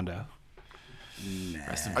 Nicholas Ramondo.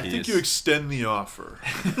 Rest in I peace. think you extend the offer.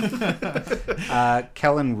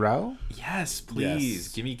 Kellen Rowe. Yes, please Yes.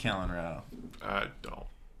 give me Kellen Rowe. I don't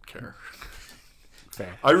care.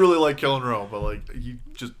 Fair. I really like Kellen Rowe, but like he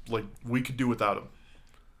just like we could do without him.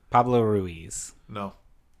 Pablo Ruiz. No.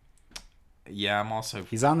 Yeah, I'm also.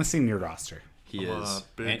 He's on the senior roster. He I'm a is.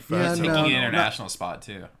 big And fan. he's Yeah, taking no, an no. international spot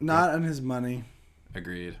too. Not on his money.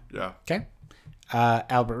 Agreed. Yeah. Okay.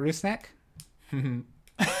 Albert Rusnak.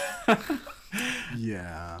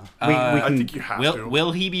 Yeah. We I can, think you have Will to.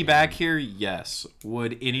 Will he be back here? Yes.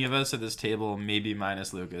 Would any of us at this table, maybe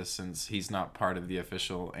minus Lucas, since he's not part of the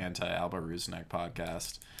official anti-Albert Rusnak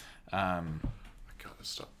podcast? I gotta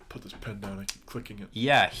stop. Put this pen down. I keep clicking it.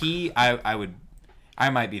 Yeah, I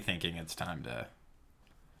might be thinking it's time to.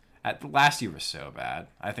 Last year was so bad.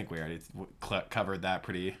 I think we already covered that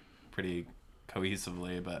pretty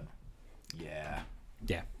cohesively, but yeah,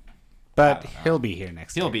 yeah. But I don't know. he'll be here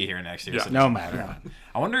next year. he'll be here next year. Yeah. so No matter what.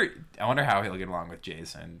 I wonder how he'll get along with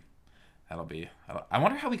Jason. I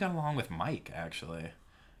wonder how we got along with Mike actually.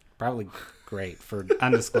 Probably great for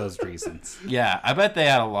undisclosed reasons. Yeah, I bet they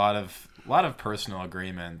had a lot of personal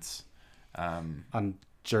agreements. On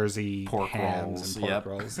Jersey Pork hams rolls. and pork Yep,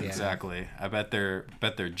 rolls. Yeah. exactly. I bet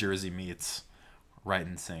their Jersey meats right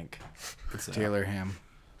in sync. So, Taylor Ham.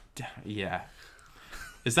 Yeah.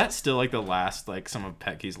 Is that still like the last, like some of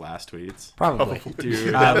Petke's last tweets? Probably.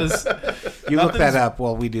 Dude, that was You look that up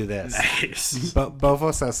while we do this. nice.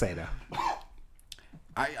 Bofo Salcedo.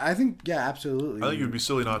 I think, yeah, absolutely. I think it would be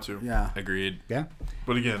silly not to. Yeah. Agreed. Yeah.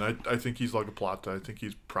 But again, I think he's like a Plata. I think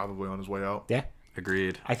he's probably on his way out. Yeah.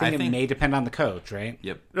 Agreed. I think it may depend on the coach, right?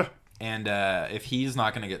 Yep. Yeah. And if he's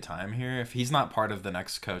not going to get time here, if he's not part of the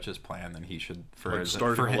next coach's plan, then he should, for Like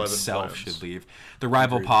starting 11 himself, plans. should leave. The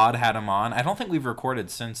Rival Pod had him on. I don't think we've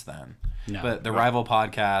recorded since then. No. But the Rival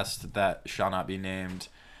Podcast that shall not be named,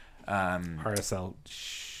 RSL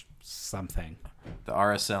something. the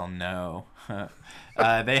RSL No.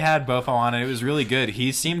 They had Bofo on, and it was really good.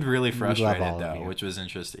 He seemed really frustrated, all of though, you. which was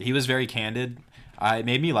interesting. He was very candid. It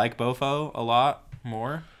made me like Bofo a lot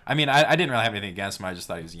more. I mean, I didn't really have anything against him. I just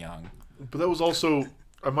thought he was young. But that was also,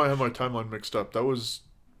 I might have my timeline mixed up. That was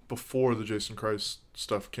before the Jason Christ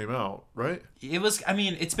stuff came out, right? It was, I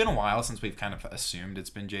mean, it's been a while since we've kind of assumed it's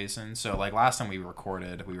been Jason. So, like, last time we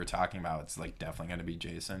recorded, we were talking about it's, like, definitely going to be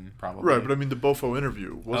Jason, probably. Right, but I mean the Bofo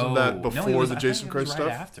interview. Wasn't that before the Jason Christ right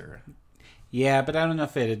stuff? After. Yeah, but I don't know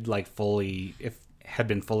if it had had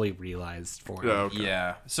been fully realized for Yeah, him. okay.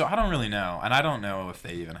 Yeah. So, I don't really know. And I don't know if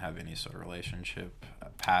they even have any sort of relationship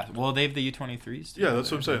past. Well, they have the U23s. Yeah,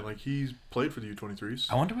 that's what I'm saying. Like, he's played for the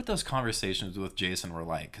U23s. I wonder what those conversations with Jason were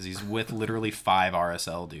like, because he's with literally 5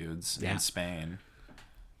 RSL dudes Yeah. in Spain,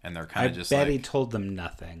 and they're I kind of just bet like he told them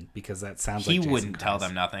nothing because that sounds he like Jason wouldn't tell Christ.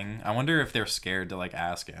 them nothing. I wonder if they're scared to like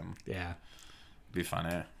ask him. Yeah. Be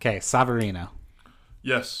funny. Okay, Savarino.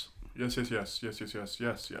 Yes.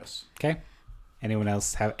 Yes. Okay. Anyone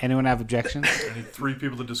have objections? I need 3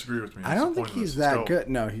 people to disagree with me. I That's don't the think point of he's this. Let's that go. good.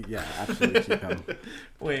 No, yeah, absolutely keep him.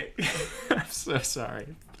 Wait, I'm so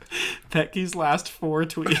sorry. Petke's last 4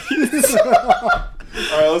 tweets.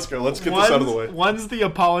 All right, let's go. Let's get this out of the way. One's the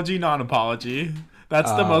apology, non-apology.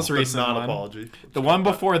 That's the most The recent one. non-apology. The one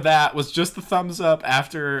before that was just the thumbs up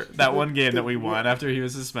after that one game that we won, after he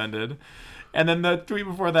was suspended. And then the tweet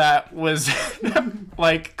before that was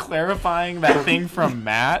like clarifying that thing from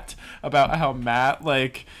Matt about how Matt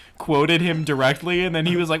like quoted him directly, and then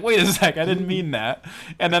he was like, "Wait a sec, I didn't mean that."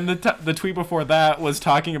 And then the tweet before that was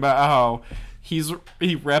talking about how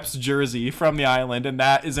he reps Jersey from the island, and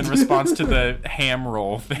that is in response to the ham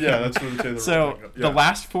roll thing. Yeah, that's what they So yeah. the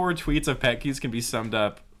last 4 tweets of Petke's can be summed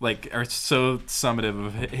up, like, are so summative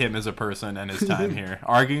of him as a person and his time here.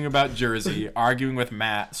 Arguing about Jersey, arguing with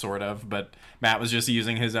Matt, sort of, but Matt was just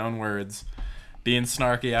using his own words. Being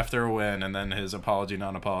snarky after a win, and then his apology,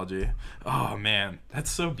 non-apology. Oh, man. That's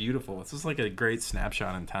so beautiful. This is like a great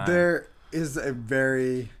snapshot in time. There is a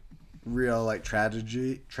very real, like,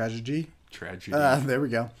 tragedy. Tragedy. There we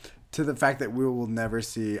go. To the fact that we will never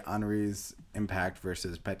see Henri's Impact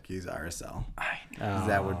versus Petke's RSL.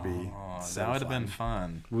 That would be so that would have fun. been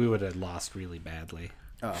fun. We would have lost really badly.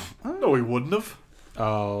 Oh. No, he wouldn't have.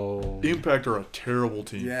 Oh. Impact are a terrible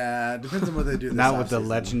team. Yeah, depends on what they do this Not with the offseason.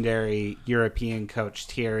 legendary European coach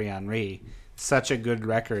Thierry Henry. Such a good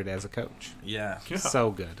record as a coach. Yeah. Yeah.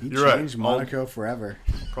 So good. He You're right. changed Monaco forever.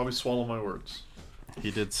 Probably swallow my words.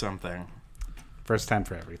 He did something. First time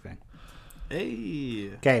for everything.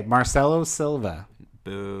 Hey. Okay, Marcelo Silva.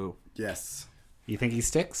 Boo. Yes. You think he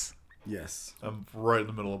sticks? Yes. I'm right in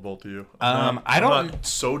the middle of both of you. I I'm don't- not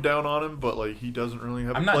so down on him, but like he doesn't really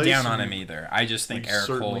have. I'm a not place, down on and him either. I just think we Eric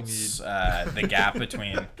certainly Holt's the gap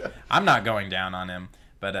between. I'm not going down on him,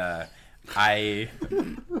 but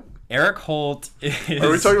Eric Holt is.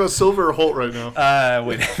 Are we talking about Silver or Holt right now?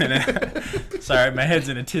 Wait a minute. Sorry, my head's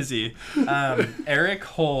in a tizzy. Eric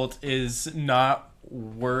Holt is not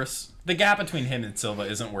worse. The gap between him and Silva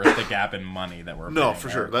isn't worth the gap in money that we're No, paying for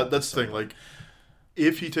sure. Eric Holt That's to the thing. Silva. Like,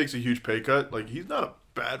 if he takes a huge pay cut, like he's not a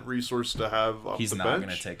bad resource to have off He's the not bench.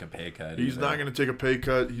 going to take a pay cut. He's not going to take a pay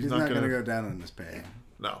cut. He's, He's not, not going going to to go down on his pay.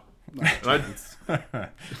 No. And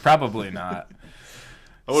Probably not.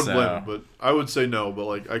 I wouldn't So- blame him, but I would say no. But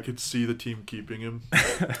like, I could see the team keeping him.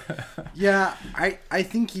 Yeah, I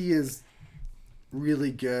think he is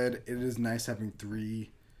really good. It is nice having 3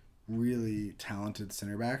 really talented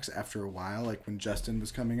center backs after a while. Like when Justin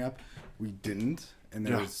was coming up, we didn't. And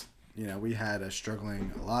there Yeah. was, we had a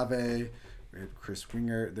struggling Olave. We had Chris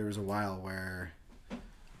Winger. There was a while where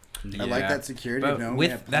I like that security. But of knowing we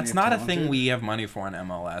with have plenty that's of not a talented- thing we have money for in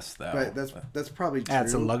MLS though. But that's probably true.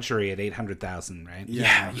 That's a luxury at 800,000, right?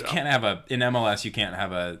 Yeah, you can't have in MLS. You can't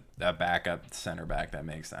have a backup center back that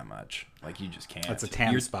makes that much. Like you just can't. That's a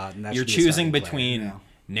TAM You're- spot, and that you're should be a choosing starting player. between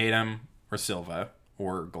Yeah. Natum or Silva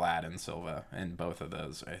or Glad and Silva, and both of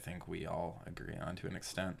those I think we all agree on to an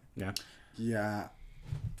extent. Yeah. Yeah.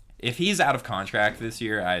 If he's out of contract this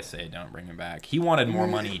year, I say don't bring him back. He wanted more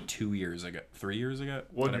money 2 years ago, 3 years ago,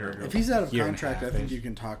 1 year ago. If he's out of Year and a contract, I half, think ish. you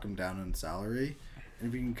can talk him down in salary, and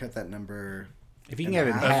if you can cut that number, If you can get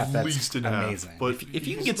it in At half, At that's least in amazing. half. But if you can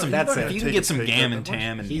he's get some, not- that's he's not it. if you gonna can get some take a pay Gam cut and that much.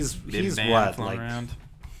 Tam and He's Bim Bam what, floating like- around.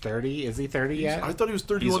 30? Is he 30 yet? I thought he was He's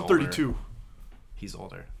 31, older. 32. He's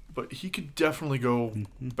older. But he could definitely go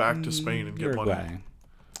back to Spain and get money. Uruguay.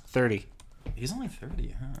 30. He's only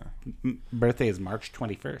 30, huh? Birthday is March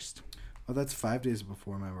 21st. oh, that's 5 days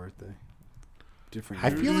before my birthday. Different. I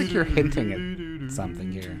year. feel like you're hinting at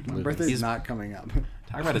something here. My Lucas. birthday's He's- not coming up.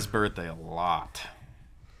 Talk about his birthday a lot.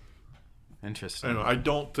 Interesting. I don't know.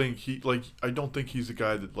 I don't think he's a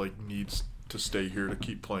guy that like needs to stay here to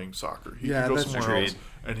keep playing soccer. He Yeah, can go that's somewhere else true.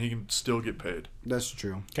 and he can still get paid. That's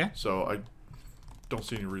true. Okay. So I don't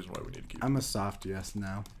see any reason why we need to keep him. I'm a soft yes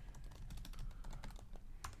now.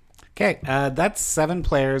 Okay, that's 7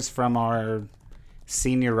 players from our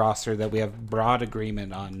senior roster that we have broad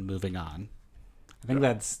agreement on moving on. I think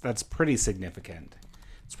that's pretty significant.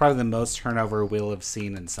 It's probably the most turnover we'll have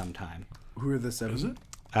seen in some time. Who are the 7? Is it?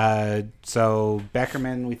 So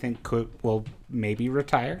Beckerman, we think will maybe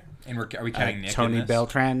retire. And are we counting Nick in Tony this?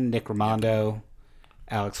 Beltran, Nick Raimondo,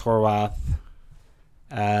 Alex Horwath.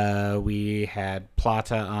 We had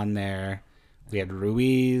Plata on there. We had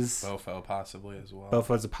Ruiz. Bofo possibly as well.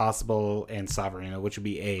 Bofo's a possible, and Savarino, which would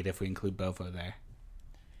be 8 if we include Bofo there.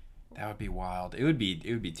 That would be wild. It would be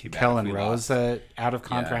too bad. Kellen if we Rose lost. out of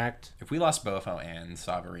contract. If we lost Bofo and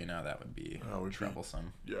Savarino, that would be Would be-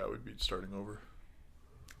 troublesome. Yeah, we'd be starting over.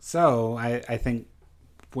 So I think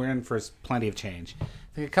we're in for plenty of change. I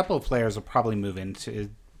think a couple of players will probably move into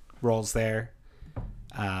roles there.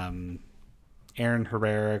 Aaron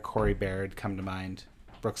Herrera, Corey Baird come to mind.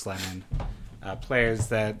 Brooks Lennon. Players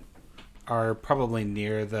that are probably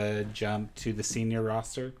near the jump to the senior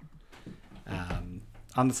roster.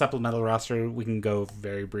 On the supplemental roster, we can go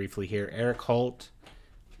very briefly here. Eric Holt.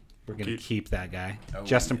 We're going to keep that guy. Oh,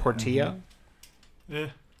 Justin yeah. Portillo. Yeah.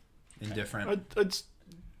 Indifferent.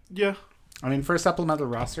 Yeah. I mean, for a supplemental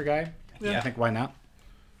roster guy, Yeah. I think why not?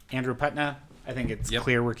 Andrew Putna, I think it's Yep.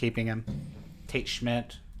 clear we're keeping him. Tate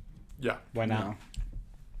Schmidt, Yeah. why not?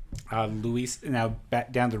 Luis, now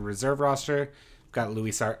back down to the reserve roster, we've got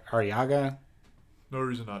Luis Arriaga. No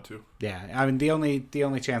reason not to. Yeah, I mean the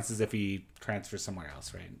only chance is if he transfers somewhere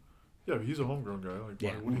else, right? Yeah, but he's a homegrown guy. Like,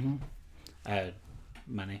 Yeah. why would he?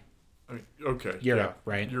 Money. I mean, okay. Europe,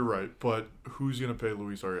 yeah, right? You're right. But who's going to pay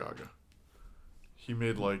Luis Arriaga? He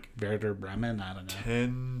made like Werder Bremen, I don't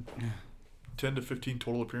know. 10 to 15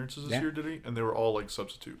 total appearances this Yeah. year, did he? And they were all like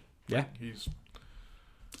substitute. Yeah. He's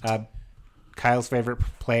Kyle's favorite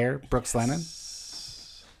player, Brooks Lennon.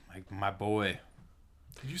 Like my boy.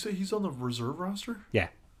 Did you say he's on the reserve roster? Yeah.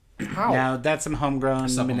 How? Now that's some homegrown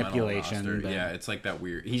Supplemental manipulation. roster. But, Yeah, it's like that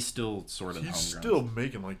weird. He's still sort of He's homegrown. still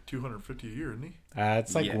making like 250 a year, isn't he?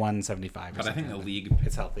 it's like Yeah. 175. Or But I think something, the league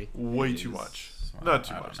it's healthy. Way is- too much. well, Not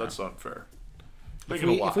too I don't much. know. That's unfair. If Making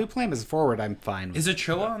a lot. we play him as a forward, I'm fine with Is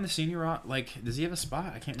Ochoa on the senior like? Does he have a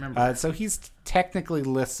spot? I can't remember. So he's technically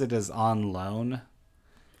listed as on loan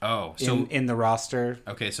oh, so in the roster.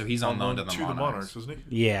 okay, so he's on loan to the Monarchs. Monarchs, isn't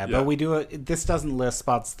he? Yeah, Yeah. but we do it. This doesn't list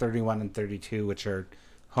spots 31 and 32, which are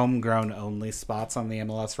homegrown only spots on the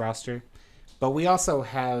MLS roster. But we also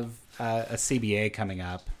have a CBA coming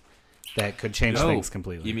up that could change Oh, things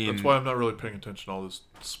completely. You mean That's why I'm not really paying attention to all these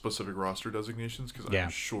specific roster designations because Yeah. I'm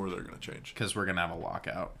sure they're going to change. because we're gonna have a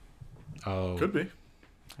lockout? Oh, Could be.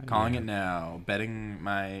 Calling it now, betting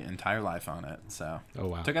my entire life on it. So Oh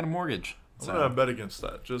wow. took out a mortgage. I'm So going to bet against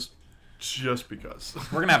that just because.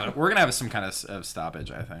 we're gonna have some kind of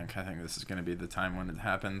stoppage. I think this is gonna be the time when it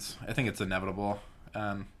happens. I think it's inevitable.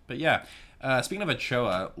 But yeah, speaking of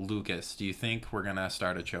Ochoa, Lucas, do you think we're gonna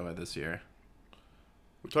start Ochoa this year?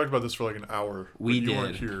 We talked about this for like an hour. We but you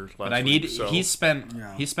weren't did, here last but I week, need. so He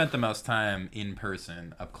spent the most time in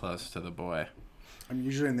person, up close to the boy. I'm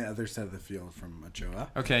usually on the other side of the field from Ochoa.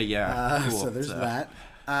 Okay, yeah, cool. So there's that.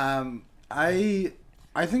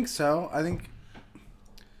 I think so. I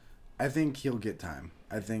think he'll get time.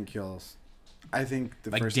 I think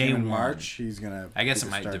the Like first day game in one. March he's gonna. I guess be it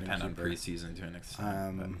the might starting depend on keeper. preseason to an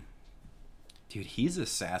extent. but, Um, dude, he's a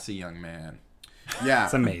sassy young man. yeah,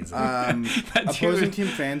 It's amazing. That opposing dude- team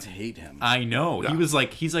fans hate him. I know. Yeah.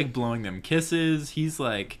 He's like blowing them kisses. He's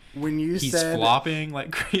when you he's said flopping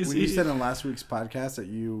like crazy. when you said in last week's podcast that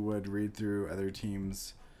you would read through other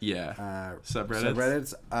teams' yeah, subreddits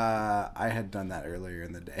subreddits, I had done that earlier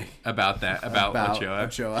in the day about Ochoa.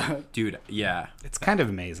 Ochoa. Dude, yeah, It's kind of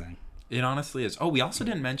amazing. it honestly is. Oh, we also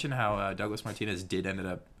didn't mention how Douglas Martinez did end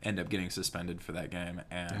up getting suspended for that game,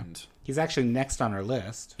 and He's actually next on our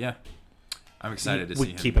list. yeah. I'm excited to we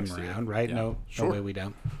see him. keep him next year. around, right? Yeah. No Sure. way we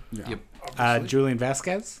don't. Yeah. Yep. Julian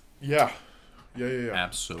Vasquez, Yeah.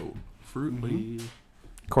 Absolutely.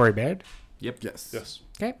 Corey Baird. Yep. Yes. Yes.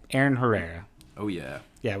 Okay, Aaron Herrera. Oh yeah.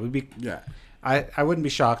 Yeah, we'd be. Yeah. I wouldn't be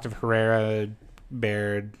shocked if Herrera,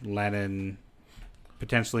 Baird, Lennon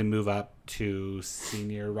potentially move up to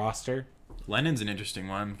senior roster. Lennon's an interesting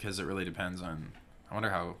one because it really depends on. I wonder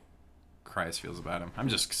how Kreis feels about him. I'm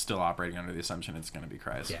just still operating under the assumption it's going to be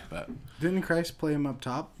Kreis. Yeah. But Didn't Christ play him up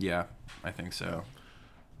top? yeah, I think so.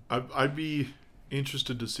 I'd be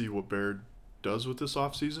interested to see what Baird does with this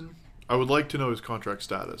offseason. I would like to know his contract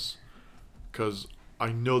status because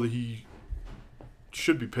I know that he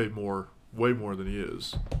should be paid more, way more than he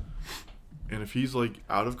is. And if he's like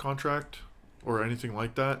out of contract or anything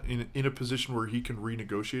like that, in a position where he can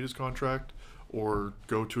renegotiate his contract or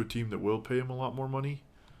go to a team that will pay him a lot more money,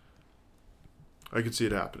 I could see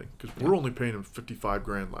it happening because we're only paying him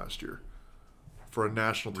 $55,000 last year for a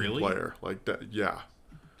national team Really? player like that. Yeah,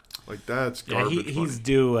 like that's Yeah, garbage he's money.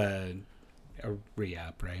 due a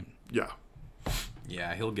re-up, right? Yeah,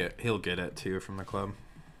 Yeah, he'll get it too from the club.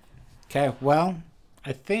 Okay, well,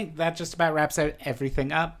 I think that just about wraps out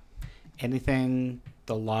everything up. Anything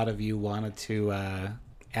the lot of you wanted to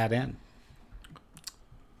add in?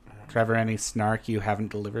 Trevor, any snark you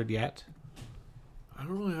haven't delivered yet? I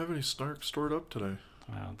don't really have any snark stored up today.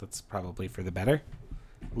 Well, that's probably for the better.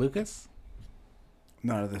 Lucas?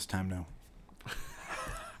 Not at this time, no.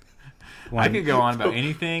 I could go on about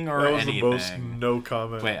anything or That was anything. the most no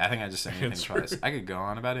comment. Wait, I think I just said anything answer. twice. I could go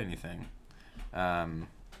on about anything.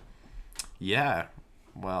 Yeah.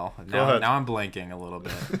 Well, ahead. now I'm blanking a little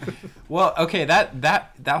bit. Well, okay,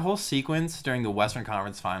 that whole sequence during the Western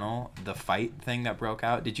Conference Final, the fight thing that broke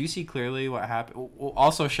out. Did you see clearly what happened? Well,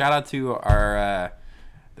 also, shout out to our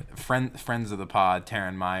friends of the pod,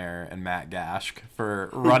 Taryn Meyer and Matt Gashk, for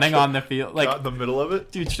running on the field. Like, Got in the middle of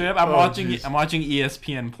it. dude, straight up, I'm Oh, watching jeez.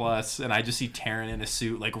 ESPN Plus, and I just see Taryn in a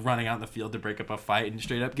suit, like running out in the field to break up a fight, and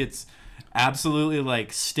straight up gets absolutely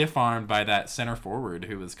like stiff armed by that center forward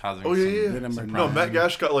who was causing. Oh some, yeah. The number No, nine. Matt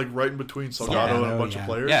Gash got like right in between Salgado and a bunch of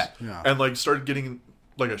players. Yeah. Yeah. And like started getting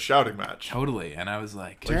like a shouting match. Totally, and I was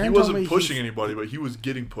like, Like Taryn he told wasn't me pushing he- anybody, but he was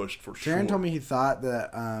getting pushed for sure. Taryn told me he thought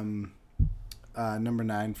that number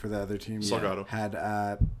 9 for the other team Salgado.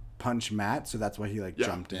 had punched Matt, so that's why he like Yeah.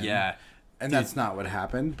 jumped in. yeah. And that's not what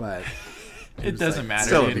happened, but It doesn't matter.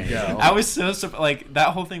 still Dude. amazing. I was so like that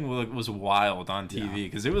whole thing was wild on TV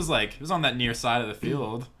because it was on that near side of the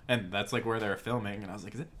field, and that's like where they were filming. And I was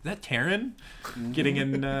like, is that Taryn getting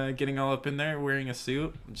in, getting all up in there, wearing a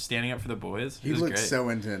suit, just standing up for the boys? he It was looked great. so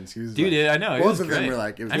intense. He was Dude, like, I know. It both was of them great. were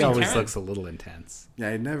like, it was I He mean, always Taryn- looks a little intense.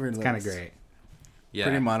 yeah, he never It's looks kind of great. Yeah.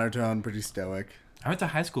 pretty monotone, pretty stoic. I went to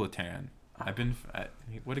high school with Taryn.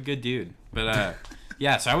 What a good dude. But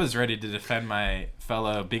yeah, so I was ready to defend my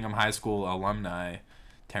fellow Bingham High School alumni,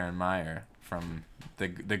 Taryn Meyer, from the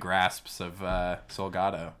grasps of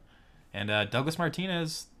Salgado. And Douglas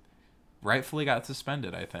Martinez rightfully got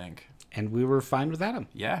suspended, I think. And we were fine without him.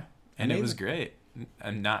 Yeah, and it was Amazing. great.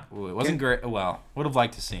 And it wasn't great. Well, would have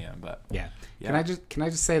liked to see him, but Yeah. Yeah. Can I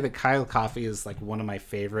just say that Kyle Coffey is like one of my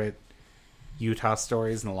favorite Utah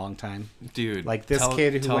stories in a long time. dude, Like this tell-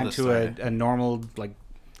 kid who tell went the to story. a normal like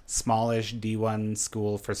smallish D1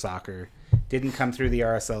 school for soccer, didn't come through the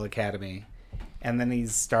RSL academy, and then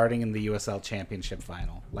he's starting in the USL Championship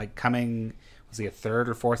final. Like was he a 3rd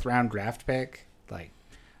or 4th round draft pick? Like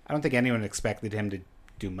I don't think anyone expected him to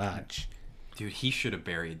do much. Dude, he should have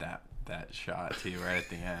buried that shot too right at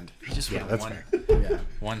the end. He just Yeah, would have that's one Yeah.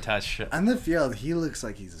 one touch shot. On the field, he looks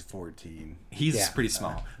like he's 14. He's Yeah. pretty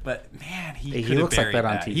small, but man, He he could have looks like buried that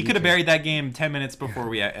on that. TV He could have too. buried that game 10 minutes before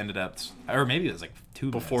we ended up, or maybe it was like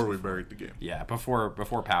 2 before we minutes buried the game. Yeah, before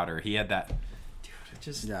Powder, he had that. Dude, it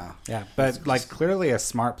just Yeah. Yeah, but like clearly a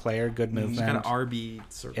smart player, good he's got an movement. RB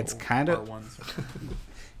circle. It's kind of- R1 circle.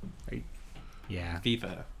 Yeah.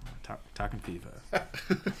 FIFA. Talking FIFA.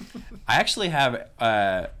 I actually have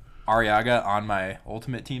Arriaga on my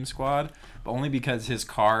ultimate team squad, but only because his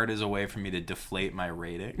card is a way for me to deflate my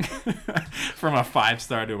rating from a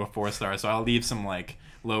 5-star to a 4-star. So I'll leave some like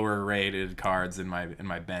lower rated cards in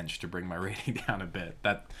my bench to bring my rating down a bit.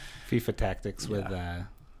 That FIFA tactics with Kyle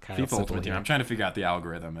FIFA Sippel Ultimate Team. here. I'm trying to figure out the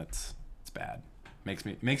algorithm. It's bad.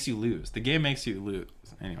 Makes you lose. The game makes you lose.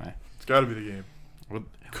 Anyway. It's got to be the game. Well,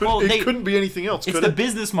 It couldn't be anything else. It's Could the it?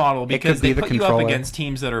 business model because could be they the put you up controller. against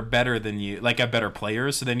teams that are better than you, like have better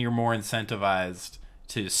players. So then you're more incentivized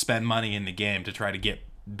to spend money in the game to try to get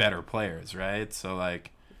better players, right? So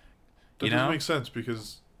like, That you doesn't know, make sense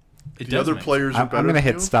because It The does other make players are I'm better going to than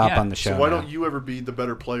hit you? stop Yeah. on the show. So why now. don't you ever be the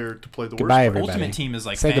better player to play the Goodbye, worst player? everybody. Ultimate Team is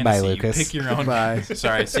like Say fantasy. goodbye, You Lucas. pick your own. Goodbye.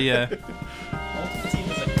 Sorry. See ya.